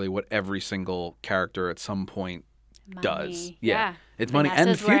is literally what every single character at some point does. Money. Yeah. It's money Vanessa's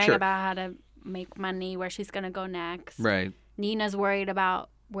and the future. worrying about how to make money, where she's going to go next. Right. Nina's worried about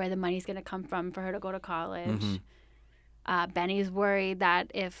where the money's going to come from for her to go to college. Mm-hmm. Benny's worried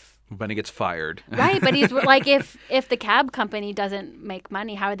that if Benny gets fired. right, but he's like if the cab company doesn't make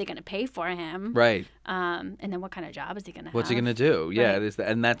money, how are they going to pay for him? Right. And then what kind of job is he going to have? What's he going to do? Yeah, Right. it is that,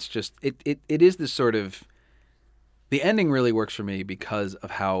 and that's just it is this sort of the ending really works for me because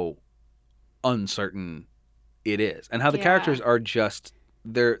of how uncertain it is and how the Yeah. characters are just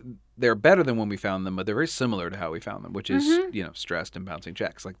they're better than when we found them, but they're very similar to how we found them, which is, stressed and bouncing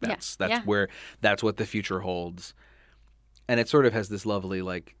checks. Like that's where that's what the future holds. And it sort of has this lovely,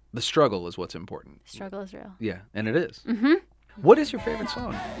 like, the struggle is what's important. Struggle is real. Yeah, and it is. Mm-hmm. What is your favorite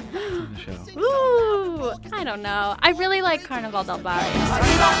song on the show? Ooh, I don't know. I really like Carnival del Barrio. Puerto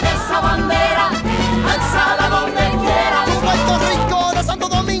Rico, de Santo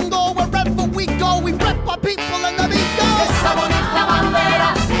Domingo, wherever we go, we rep our people and the beat goes.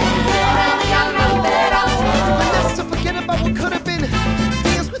 Vanessa, forget about what could have been.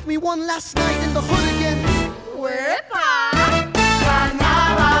 Dance with me one last night in the hood again.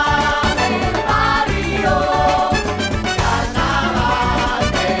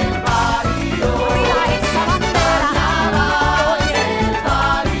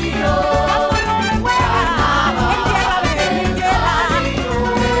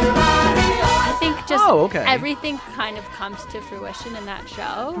 I think just okay. everything kind of comes to fruition in that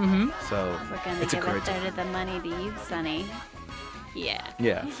show. Mm-hmm. So We're going to it's a give a great third of the money to you, Sonny. Yeah.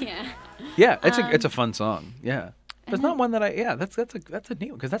 Yeah. Yeah. Yeah, it's a fun song. Yeah. But it's not one that that's a neat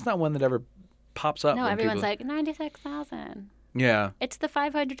one because that's not one that ever pops up. No, when everyone's people, like 96,000. yeah. It's the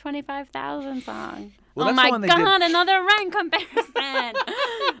 525,000 song. Well, oh that's the my one they did. God, another rank comparison.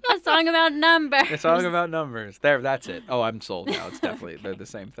 A song about numbers. A song about numbers. There, that's it. Oh, I'm sold now. It's definitely they're the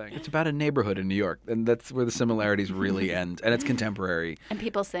same thing. It's about a neighborhood in New York, and that's where the similarities really end. And it's contemporary. And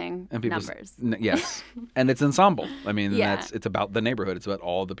people sing And people numbers. Yes, and it's ensemble. I mean, Yeah. it's about the neighborhood. It's about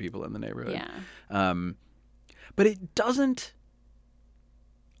all the people in the neighborhood. Yeah. But it doesn't.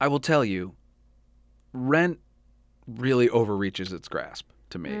 I will tell you, Rent really overreaches its grasp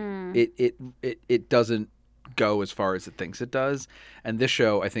to me. It doesn't go as far as it thinks it does. And this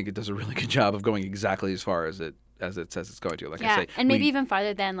show, I think it does a really good job of going exactly as far as it says it's going to. Like I say, and maybe even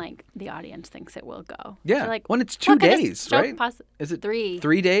farther than like the audience thinks it will go. Yeah, so, like, when it's 2 days, right? Is it 3?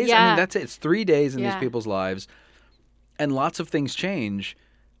 3 days? Yeah. I mean, that's it. It's 3 days in these people's lives, and lots of things change,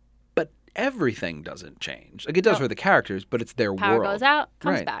 but everything doesn't change. Like it does for the characters, but it's their Power world. goes out,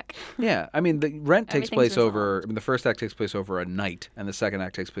 comes back. Yeah, I mean, the Rent takes place resolved. over. I mean, the first act takes place over a night, and the second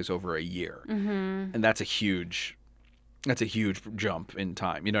act takes place over a year, and that's a huge jump in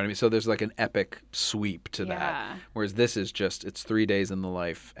time. You know what I mean? So there's like an epic sweep to that. Whereas this is just, it's 3 days in the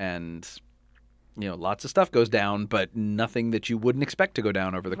life, and lots of stuff goes down, but nothing that you wouldn't expect to go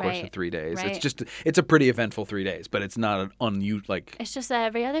down over the course of 3 days. Right. It's a pretty eventful 3 days, but it's not an unusual It's just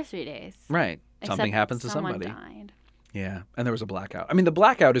every other 3 days. Right. Except something happens to someone somebody. Died. Yeah, and there was a blackout. I mean, the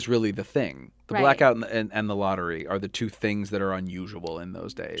blackout is really the thing. The blackout and the lottery are the two things that are unusual in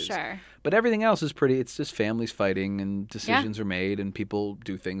those days. Sure. But everything else is it's just families fighting, and decisions are made, and people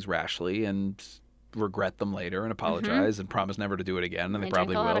do things rashly and regret them later and apologize and promise never to do it again, and they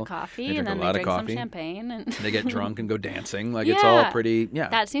probably will. They drink a lot of coffee, they and then they drink some champagne. And they get drunk and go dancing. Like it's all pretty,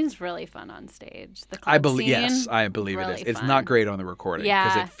 That seems really fun on stage. The club I believe really it is. It's fun. not great on the recording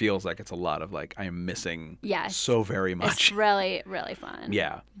because Yeah. it feels like it's a lot of like I am missing Yes. so very much. It's really, really fun.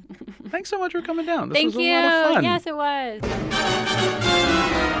 Yeah. Thanks so much for coming down. This Thank was a you. lot of fun. Yes, it was.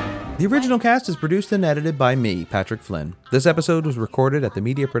 The original cast is produced and edited by me, Patrick Flynn. This episode was recorded at the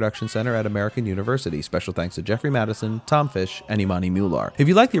Media Production Center at American University. Special thanks to Jeffrey Madison, Tom Fish, and Imani Mular. If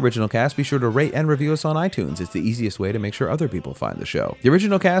you like the original cast, be sure to rate and review us on iTunes. It's the easiest way to make sure other people find the show. The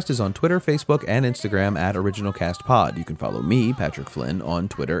original cast is on Twitter, Facebook, and Instagram at OriginalCastPod. You can follow me, Patrick Flynn, on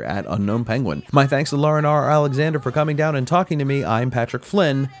Twitter at UnknownPenguin. My thanks to Lauren R. Alexander for coming down and talking to me. I'm Patrick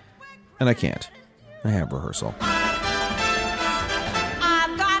Flynn, and I can't. I have rehearsal.